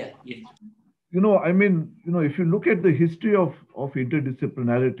 Naveen. Yeah. You know, I mean, you know, if you look at the history of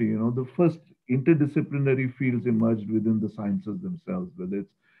interdisciplinarity, you know, the first interdisciplinary fields emerged within the sciences themselves, whether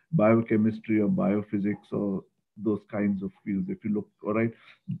it's biochemistry or biophysics or those kinds of fields. If you look, all right,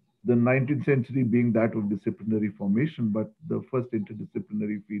 the 19th century being that of disciplinary formation, but the first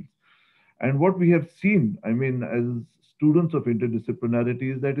interdisciplinary fields. And what we have seen, I mean, as students of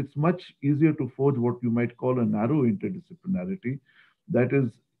interdisciplinarity, is that it's much easier to forge what you might call a narrow interdisciplinarity, that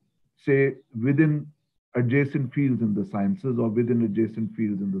is, say, within adjacent fields in the sciences or within adjacent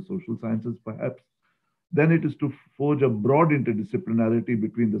fields in the social sciences, perhaps, than it is to forge a broad interdisciplinarity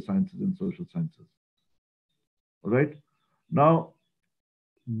between the sciences and social sciences. All right? Now,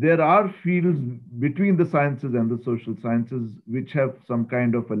 there are fields between the sciences and the social sciences which have some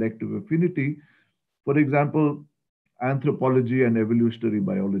kind of elective affinity. For example, anthropology and evolutionary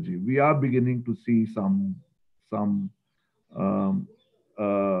biology. We are beginning to see some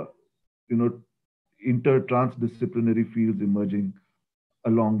you know, inter-transdisciplinary fields emerging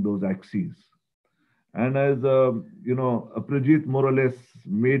along those axes. And as you know, Aprajit more or less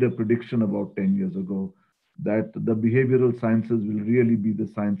made a prediction about 10 years ago that the behavioral sciences will really be the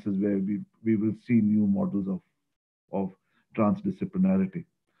sciences where we will see new models of transdisciplinarity.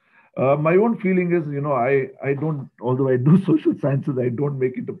 My own feeling is, you know, I don't, although I do social sciences, I don't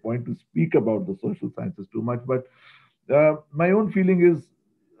make it a point to speak about the social sciences too much, but my own feeling is,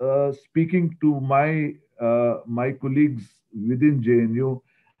 speaking to my my colleagues within JNU,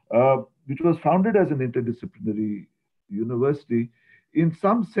 which was founded as an interdisciplinary university, in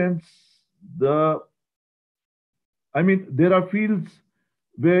some sense, I mean, there are fields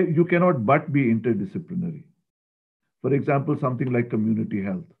where you cannot but be interdisciplinary. For example, something like community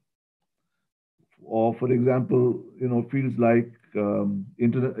health. Or for example, you know, fields like,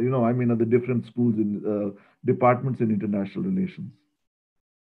 you know, I mean, the different schools in departments in international relations.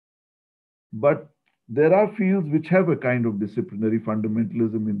 But there are fields which have a kind of disciplinary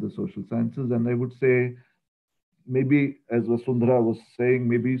fundamentalism in the social sciences. And I would say, maybe, as Vasundhara was saying,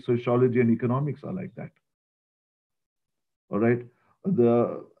 maybe sociology and economics are like that. All right.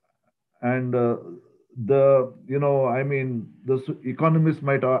 You know, I mean, the economists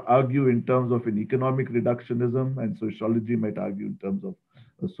might argue in terms of an economic reductionism, and sociology might argue in terms of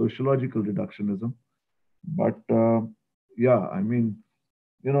a sociological reductionism. But yeah, I mean,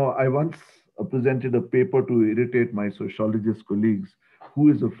 you know, I once presented a paper to irritate my sociologist colleagues, who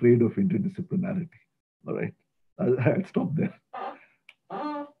is afraid of interdisciplinarity. All right, I'll stop there.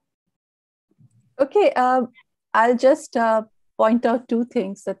 Okay, I'll just point out two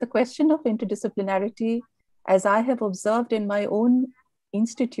things, that the question of interdisciplinarity, as I have observed in my own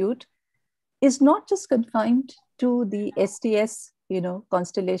institute, is not just confined to the STS, you know,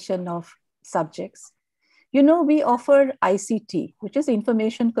 constellation of subjects. You know, we offer ICT, which is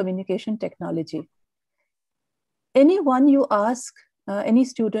information communication technology. Anyone you ask, any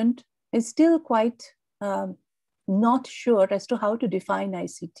student is still quite not sure as to how to define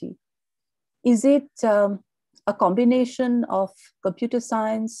ICT. Is it a combination of computer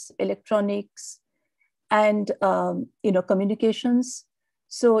science, electronics, and communications?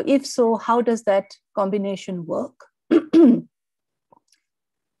 So if so, how does that combination work?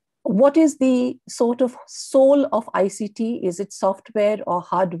 What is the sort of soul of ICT? Is it software or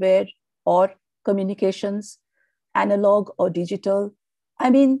hardware or communications, analog or digital?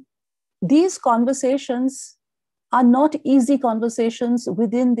 I mean, these conversations are not easy conversations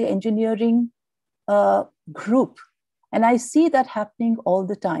within the engineering group. And I see that happening all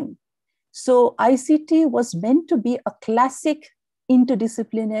the time. So ICT was meant to be a classic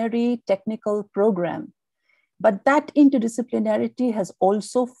interdisciplinary technical program, but that interdisciplinarity has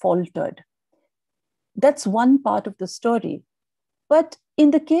also faltered. That's one part of the story. But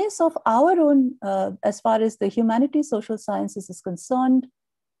in the case of our own, as far as the humanities, social sciences is concerned,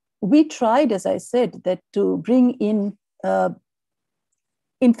 we tried, as I said, that to bring in,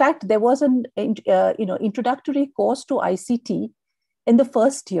 in fact, there was an introductory course to ICT in the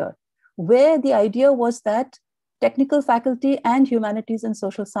first year, where the idea was that technical faculty and humanities and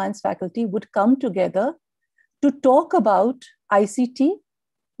social science faculty would come together to talk about ICT,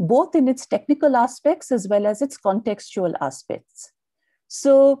 both in its technical aspects as well as its contextual aspects.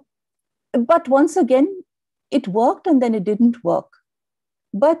 So, but once again, it worked and then it didn't work.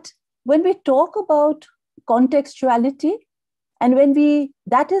 But when we talk about contextuality, and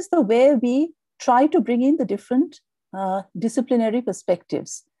that is the way we try to bring in the different disciplinary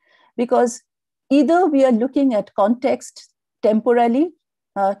perspectives, because either we are looking at context temporally,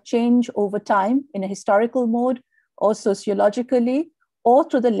 change over time in a historical mode, or sociologically, or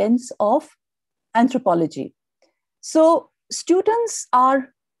through the lens of anthropology. So students are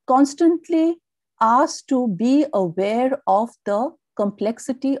constantly asked to be aware of the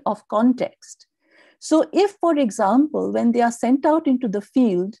complexity of context. So if, for example, when they are sent out into the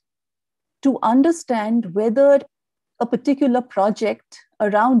field to understand whether a particular project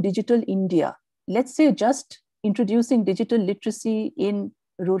around digital India, let's say just introducing digital literacy in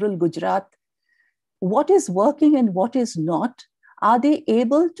rural Gujarat, what is working and what is not, are they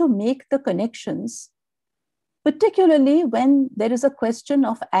able to make the connections, particularly when there is a question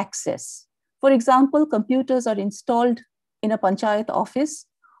of access? For example, computers are installed in a panchayat office.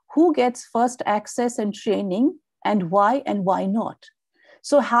 Who gets first access and training, and why not?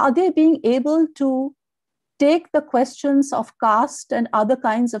 So how are they being able to take the questions of caste and other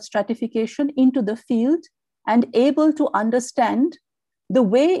kinds of stratification into the field and able to understand the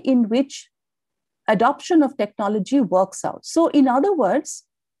way in which adoption of technology works out? So in other words,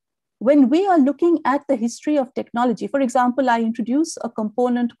 when we are looking at the history of technology, for example, I introduced a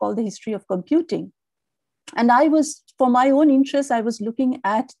component called the history of computing. And for my own interest, I was looking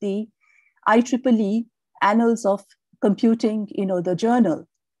at the IEEE Annals of Computing, the journal.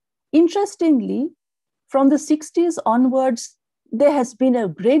 Interestingly, from the 60s onwards, there has been a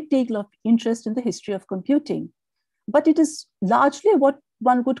great deal of interest in the history of computing, but it is largely what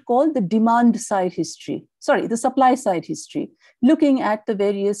one would call the demand side history, the supply side history, looking at the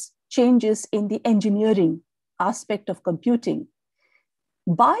various changes in the engineering aspect of computing.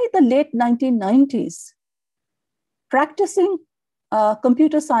 By the late 1990s, practicing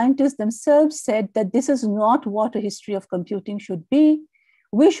computer scientists themselves said that this is not what a history of computing should be.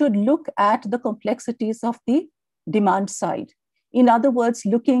 We should look at the complexities of the demand side. In other words,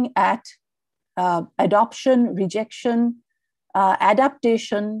 looking at adoption, rejection,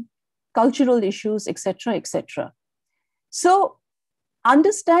 adaptation, cultural issues, etc., etc. So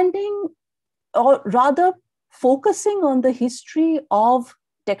understanding, or rather focusing on the history of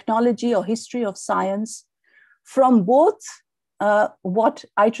technology or history of science from both what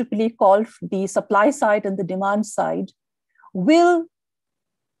IEEE called the supply side and the demand side will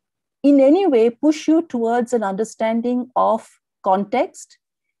in any way push you towards an understanding of context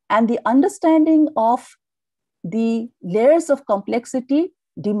and the understanding of the layers of complexity,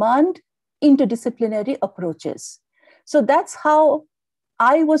 demand, interdisciplinary approaches. So that's how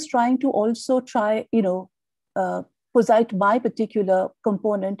I was trying to also posit my particular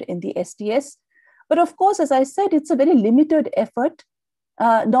component in the STS. But of course, as I said, it's a very limited effort,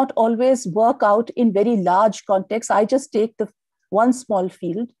 not always work out in very large contexts. I just take the one small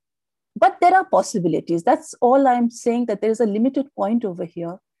field, but there are possibilities. That's all I'm saying, that there is a limited point over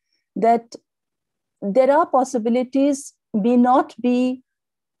here, that there are possibilities, may not be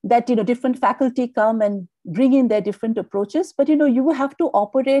that, different faculty come and bring in their different approaches, but, you have to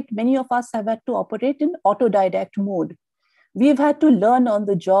operate, many of us have had to operate in autodidact mode. We've had to learn on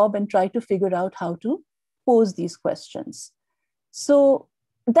the job and try to figure out how to pose these questions. So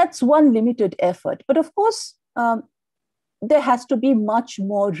that's one limited effort. But of course, there has to be much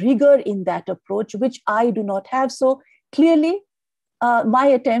more rigor in that approach, which I do not have. So clearly, my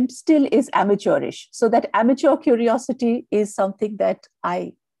attempt still is amateurish. So that amateur curiosity is something that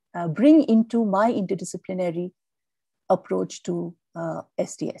I bring into my interdisciplinary approach to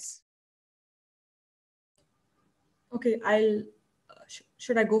STS. Okay,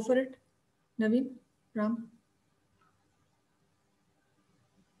 should I go for it, Naveen, Ram?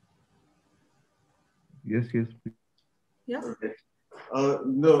 Yes, yes. Yeah. Okay.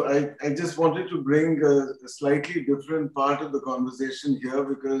 No, I just wanted to bring a slightly different part of the conversation here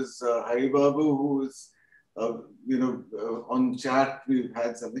because Haribabu, who is, on chat, we've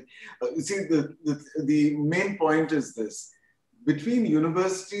had something. You see, the main point is this. Between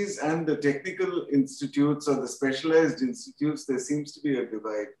universities and the technical institutes or the specialized institutes, there seems to be a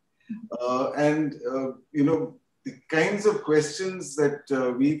divide. The kinds of questions that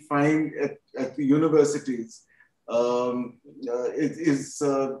we find at the universities that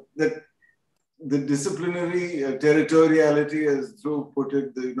the disciplinary territoriality, as Dhruv put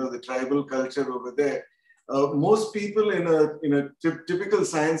it, the tribal culture over there. Most people in a typical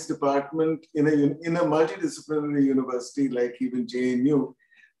science department in a multidisciplinary university like even JNU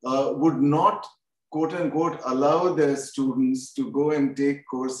would not, quote unquote, allow their students to go and take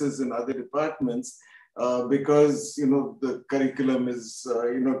courses in other departments because the curriculum is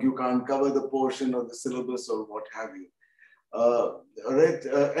you can't cover the portion or the syllabus or what have you. All right,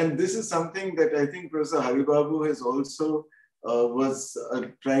 and this is something that I think Professor Haribabu has also was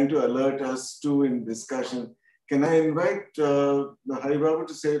trying to alert us to in discussion. Can I invite Haribabu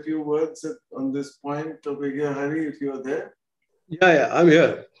to say a few words on this point over here, Hari, if you're there? Yeah, I'm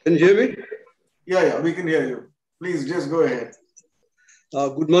here. Can you hear me? Yeah, we can hear you. Please just go ahead.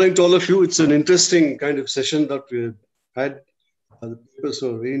 Good morning to all of you. It's an interesting kind of session that we had. The papers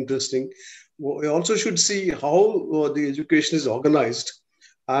were very interesting. We also should see how the education is organized.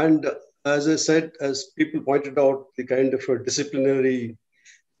 And as I said, as people pointed out, the kind of disciplinary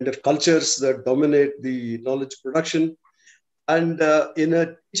kind of cultures that dominate the knowledge production. And in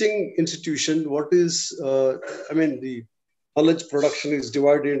a teaching institution, the knowledge production is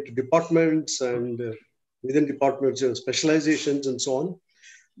divided into departments and within departments, specializations and so on.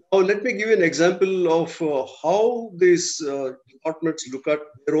 Now, let me give you an example of how these departments look at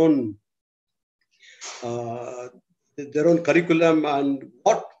their own curriculum and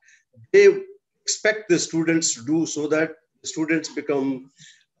what they expect the students to do so that the students become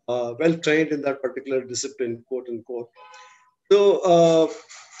well trained in that particular discipline, quote unquote. So,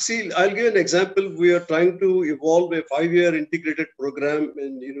 see, I'll give an example. We are trying to evolve a 5-year integrated program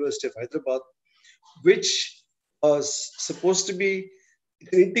in the University of Hyderabad, which was supposed to be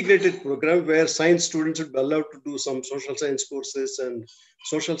an integrated program where science students would be allowed to do some social science courses and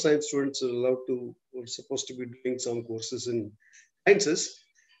social science students were supposed to be doing some courses in sciences.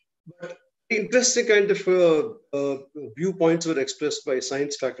 But interesting kind of viewpoints were expressed by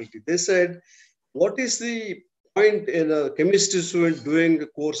science faculty. They said, what is the point in a chemistry student doing a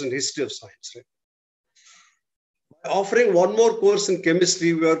course in history of science, right? By offering one more course in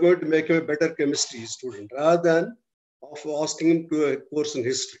chemistry, we are going to make him a better chemistry student rather than asking him to a course in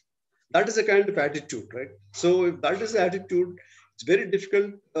history. That is a kind of attitude, right? So if that is the attitude, it's very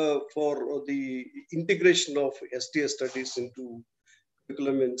difficult for the integration of STS studies into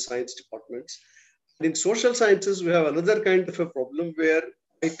curriculum in science departments. And in social sciences, we have another kind of a problem where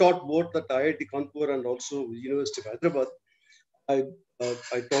I taught both at IIT Kanpur and also University of Hyderabad. I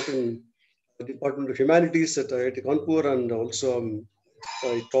taught in the Department of Humanities at IIT Kanpur and also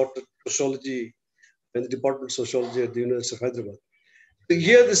I taught sociology in the Department of Sociology at the University of Hyderabad. So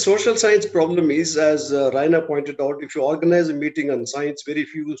here the social science problem is, as Raina pointed out, if you organize a meeting on science, very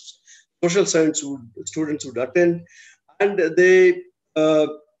few social science students would attend, and they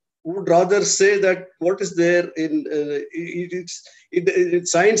would rather say that what is there in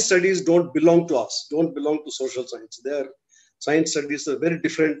science studies don't belong to us, don't belong to social science. Their science studies are very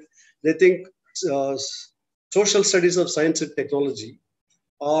different. They think social studies of science and technology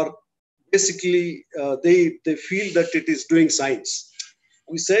are basically, they feel that it is doing science.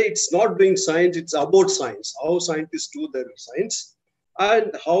 We say it's not doing science, it's about science, how scientists do their science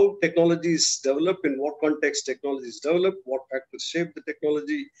and how technologies develop, in what context technologies develop, what factors shape the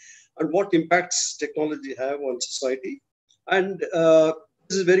technology, and what impacts technology have on society. And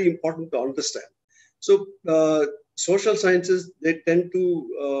this is very important to understand. So social sciences, they tend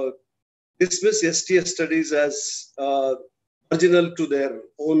to dismiss STS studies as marginal to their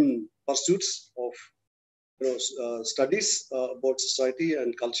own pursuits of studies about society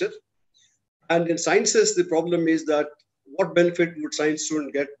and culture. And in sciences, the problem is that what benefit would science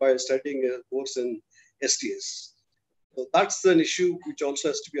student get by studying a course in STS? So that's an issue which also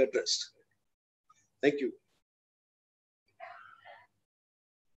has to be addressed. Thank you.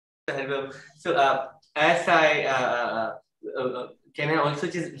 So as can I also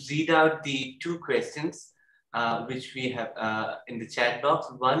just read out the two questions which we have in the chat box?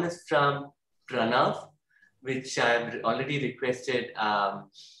 One is from Pranav, which I've already requested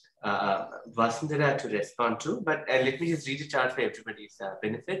Vasundhara to respond to, but let me just read it out for everybody's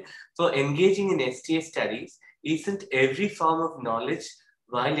benefit. For engaging in STA studies, isn't every form of knowledge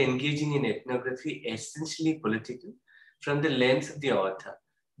while engaging in ethnography essentially political from the lens of the author?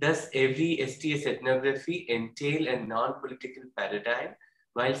 Does every STS ethnography entail a non-political paradigm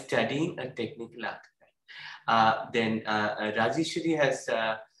while studying a technical archetype? Then Rajeshwari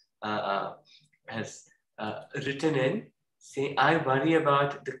has written in saying, I worry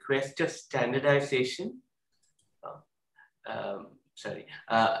about the quest of standardization.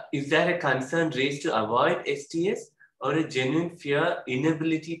 Is that a concern raised to avoid STS or a genuine fear,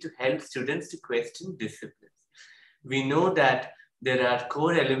 inability to help students to question disciplines? We know that there are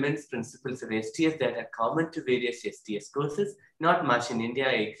core elements, principles of STS that are common to various STS courses. Not much in India,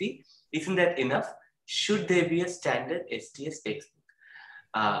 I agree. Isn't that enough? Should there be a standard STS textbook?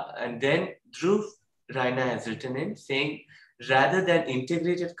 And then Dhruv Raina has written in saying, rather than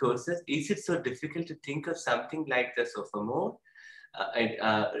integrated courses, is it so difficult to think of something like the sophomore?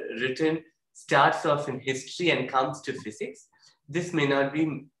 Written starts off in history and comes to physics. This may not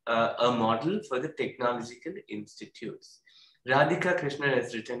be a model for the technological institutes. Radhika Krishnan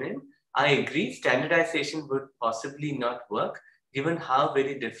has written in, I agree, standardization would possibly not work given how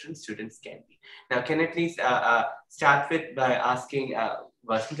very different students can be. Now, can I please start with by asking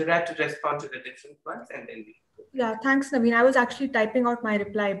Vasundhara to respond to the different ones and then we... Yeah, thanks, Naveen. I was actually typing out my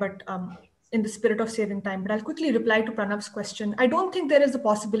reply, but in the spirit of saving time, but I'll quickly reply to Pranav's question. I don't think there is a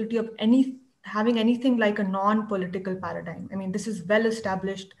possibility of having anything like a non-political paradigm. I mean, this is well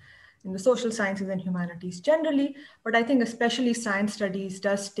established in the social sciences and humanities generally, but I think especially science studies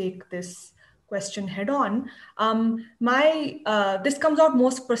does take this question head on. This comes out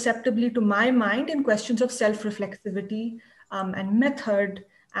most perceptibly to my mind in questions of self-reflexivity and method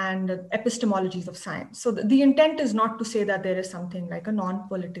and epistemologies of science. So the intent is not to say that there is something like a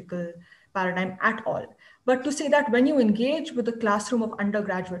non-political paradigm at all, but to say that when you engage with a classroom of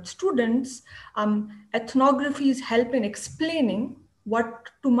undergraduate students, ethnographies help in explaining what,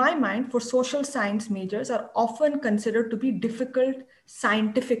 to my mind, for social science majors are often considered to be difficult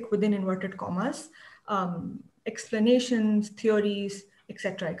scientific, within inverted commas, explanations, theories,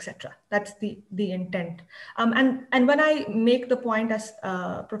 etc., etc. That's the intent. And when I make the point, as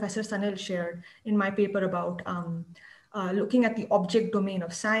Professor Sanil shared in my paper about looking at the object domain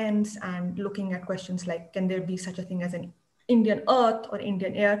of science and looking at questions like, can there be such a thing as an Indian earth or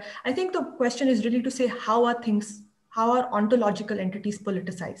Indian air? I think the question is really to say, how are ontological entities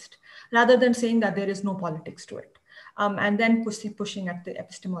politicized, rather than saying that there is no politics to it. And then pushing at the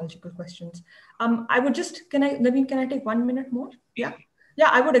epistemological questions. I would just, Naveen, can I take 1 minute more? Yeah. Yeah,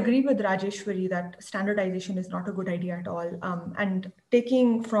 I would agree with Rajeshwari that standardization is not a good idea at all. And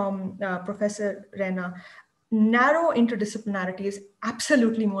taking from Professor Rena, narrow interdisciplinarity is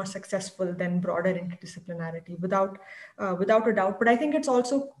absolutely more successful than broader interdisciplinarity, without a doubt. But I think it's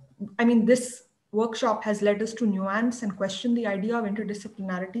also, I mean, this workshop has led us to nuance and question the idea of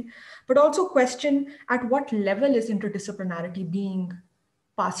interdisciplinarity, but also question at what level is interdisciplinarity being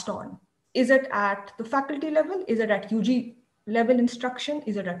passed on? Is it at the faculty level? Is it at UG level instruction?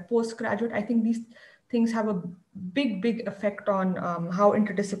 Is it at postgraduate? I think these things have a big effect on how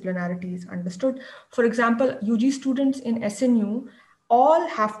interdisciplinarity is understood. For example, UG students in SNU all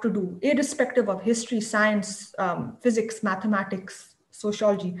have to do, irrespective of history, science, physics, mathematics,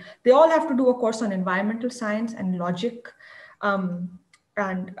 sociology, they all have to do a course on environmental science and logic,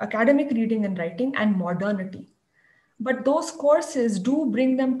 and academic reading and writing and modernity. But those courses do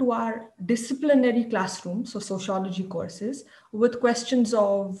bring them to our disciplinary classrooms, so sociology courses, with questions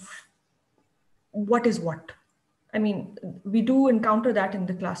of what is what. I mean, we do encounter that in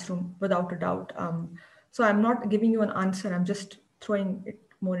the classroom without a doubt. So I'm not giving you an answer, I'm just throwing it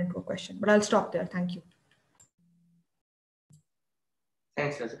more into a question, but I'll stop there. Thank you.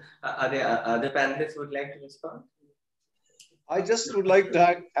 Thanks, Raj. Are there other panelists who would like to respond? I just would like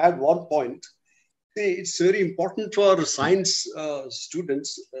to add 1 point. It's very important for science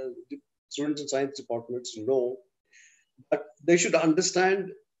students in science departments to know that they should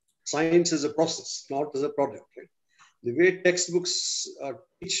understand science as a process, not as a product. Right? The way textbooks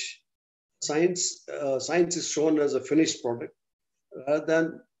teach science, science is shown as a finished product,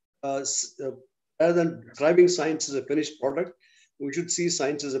 rather than describing science as a finished product. We should see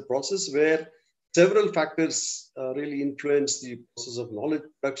science as a process where several factors really influence the process of knowledge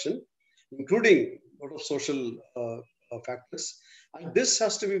production, including a lot of social factors. And this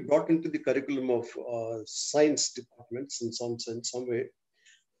has to be brought into the curriculum of science departments in some sense, some way.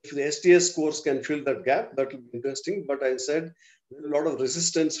 If the STS course can fill that gap, that will be interesting. But I said there's a lot of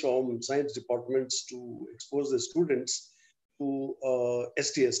resistance from science departments to expose the students to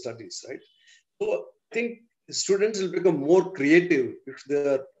STS studies, right? So I think students will become more creative if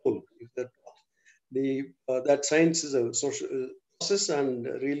they're told, if they're taught that science is a social process, and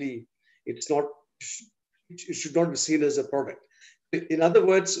really it's not, it should not be seen as a product. In other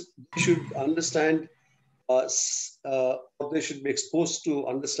words, they should understand or they should be exposed to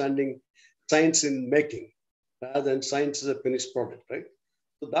understanding science in making rather than science as a finished product, right?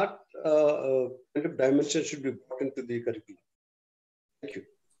 So that kind of dimension should be brought into the curriculum. Thank you.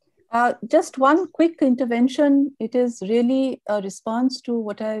 Just one quick intervention. It is really a response to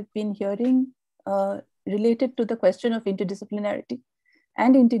what I've been hearing related to the question of interdisciplinarity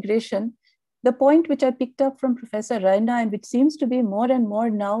and integration. The point which I picked up from Professor Raina, and which seems to be more and more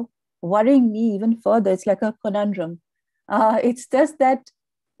now worrying me even further, it's like a conundrum. It's just that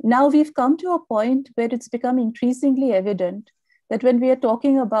now we've come to a point where it's become increasingly evident that when we are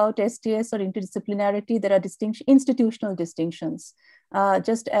talking about STS or interdisciplinarity, there are institutional distinctions,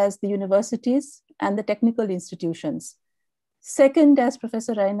 just as the universities and the technical institutions. Second, as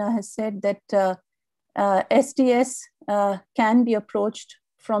Professor Raina has said, that STS can be approached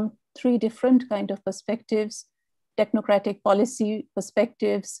from three different kind of perspectives: technocratic policy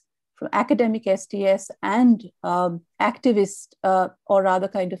perspectives, from academic STS, and activist or rather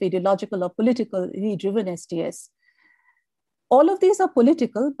kind of ideological or politically driven STS. All of these are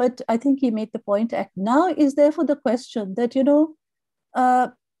political, but I think he made the point. Now is therefore the question that,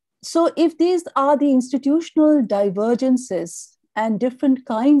 so if these are the institutional divergences and different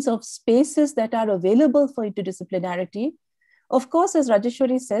kinds of spaces that are available for interdisciplinarity, of course, as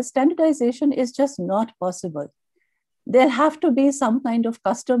Rajeshwari says, standardization is just not possible. There have to be some kind of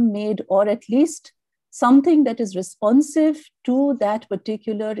custom made, or at least something that is responsive to that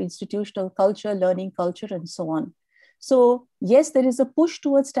particular institutional culture, learning culture, and so on. So yes, there is a push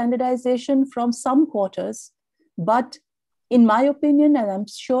towards standardization from some quarters, but in my opinion, and I'm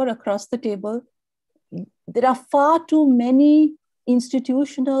sure across the table, there are far too many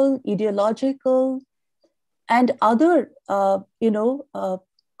institutional, ideological, and other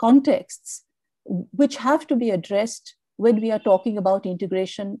contexts which have to be addressed when we are talking about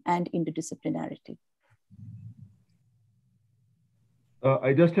integration and interdisciplinarity.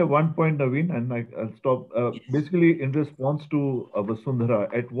 I just have one point, Naveen, and I'll stop. Basically, in response to Vasundhara,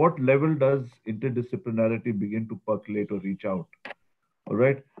 at what level does interdisciplinarity begin to percolate or reach out? All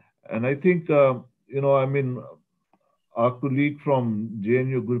right. And I think, our colleague from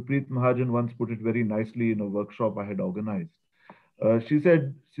JNU, Gurpreet Mahajan, once put it very nicely in a workshop I had organized. She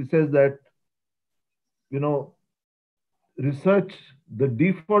says that, research, the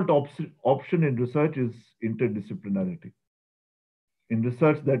default option in research is interdisciplinarity. In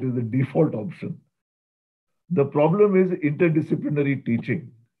research, that is the default option. The problem is interdisciplinary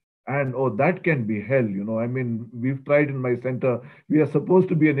teaching. And, that can be hell, we've tried in my center, we are supposed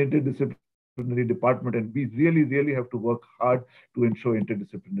to be an interdisciplinary department, and we really, really have to work hard to ensure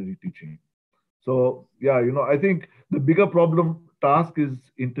interdisciplinary teaching. So, yeah, I think the bigger task is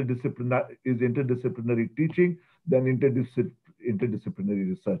interdisciplinary teaching than interdisciplinary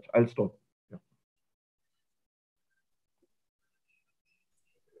research. I'll stop.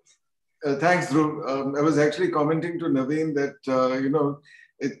 Thanks, Dhruv. I was actually commenting to Naveen that,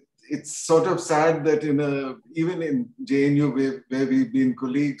 it's sort of sad that even in JNU, where we've been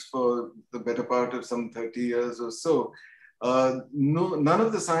colleagues for the better part of some 30 years or so, none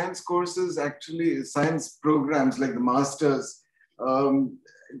of the science courses, actually science programs like the masters,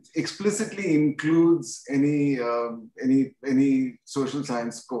 explicitly includes any social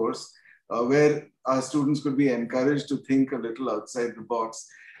science course where our students could be encouraged to think a little outside the box.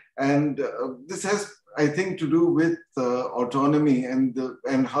 And this has, I think, to do with autonomy and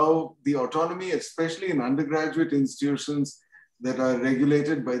how the autonomy, especially in undergraduate institutions that are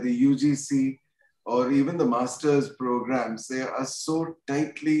regulated by the UGC or even the master's programs, they are so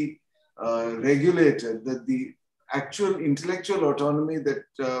tightly regulated that the actual intellectual autonomy that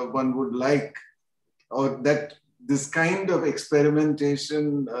one would like, or that this kind of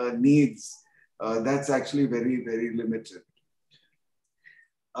experimentation needs, that's actually very, very limited.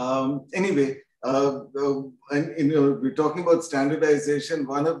 Anyway, we're talking about standardization.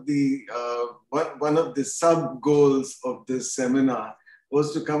 One of the sub goals of this seminar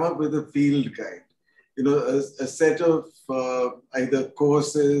was to come up with a field guide. a set of either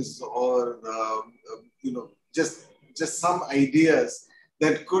courses or just some ideas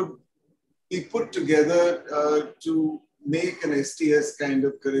that could be put together to make an STS kind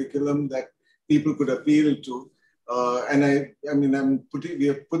of curriculum that people could appeal to. And we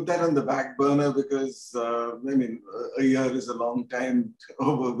have put that on the back burner because, a year is a long time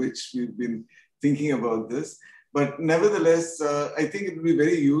over which we've been thinking about this. But nevertheless, I think it would be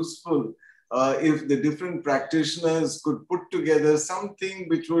very useful if the different practitioners could put together something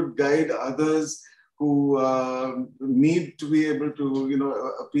which would guide others who need to be able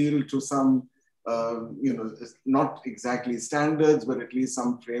to, appeal to some, not exactly standards, but at least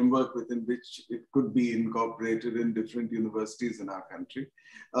some framework within which it could be incorporated in different universities in our country.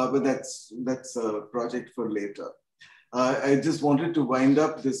 But that's a project for later. I just wanted to wind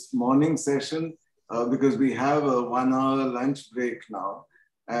up this morning session because we have a 1 hour lunch break now,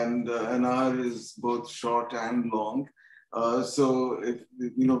 and an hour is both short and long. So if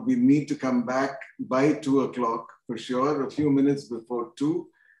we need to come back by 2 o'clock for sure, a few minutes before 2.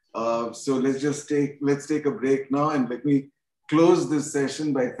 So let's take a break now, and let me close this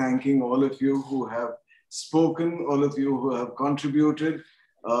session by thanking all of you who have spoken, all of you who have contributed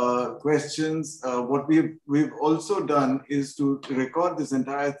questions. What we've also done is to record this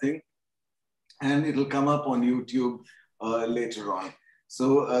entire thing, and it'll come up on YouTube later on.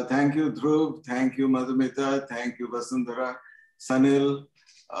 So thank you, Dhruv, thank you, Madhumita, thank you, Vasundhara, Sanil,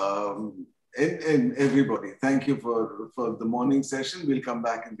 and everybody. Thank you for the morning session. We'll come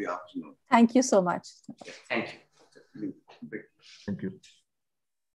back in the afternoon. Thank you so much. Thank you. Thank you.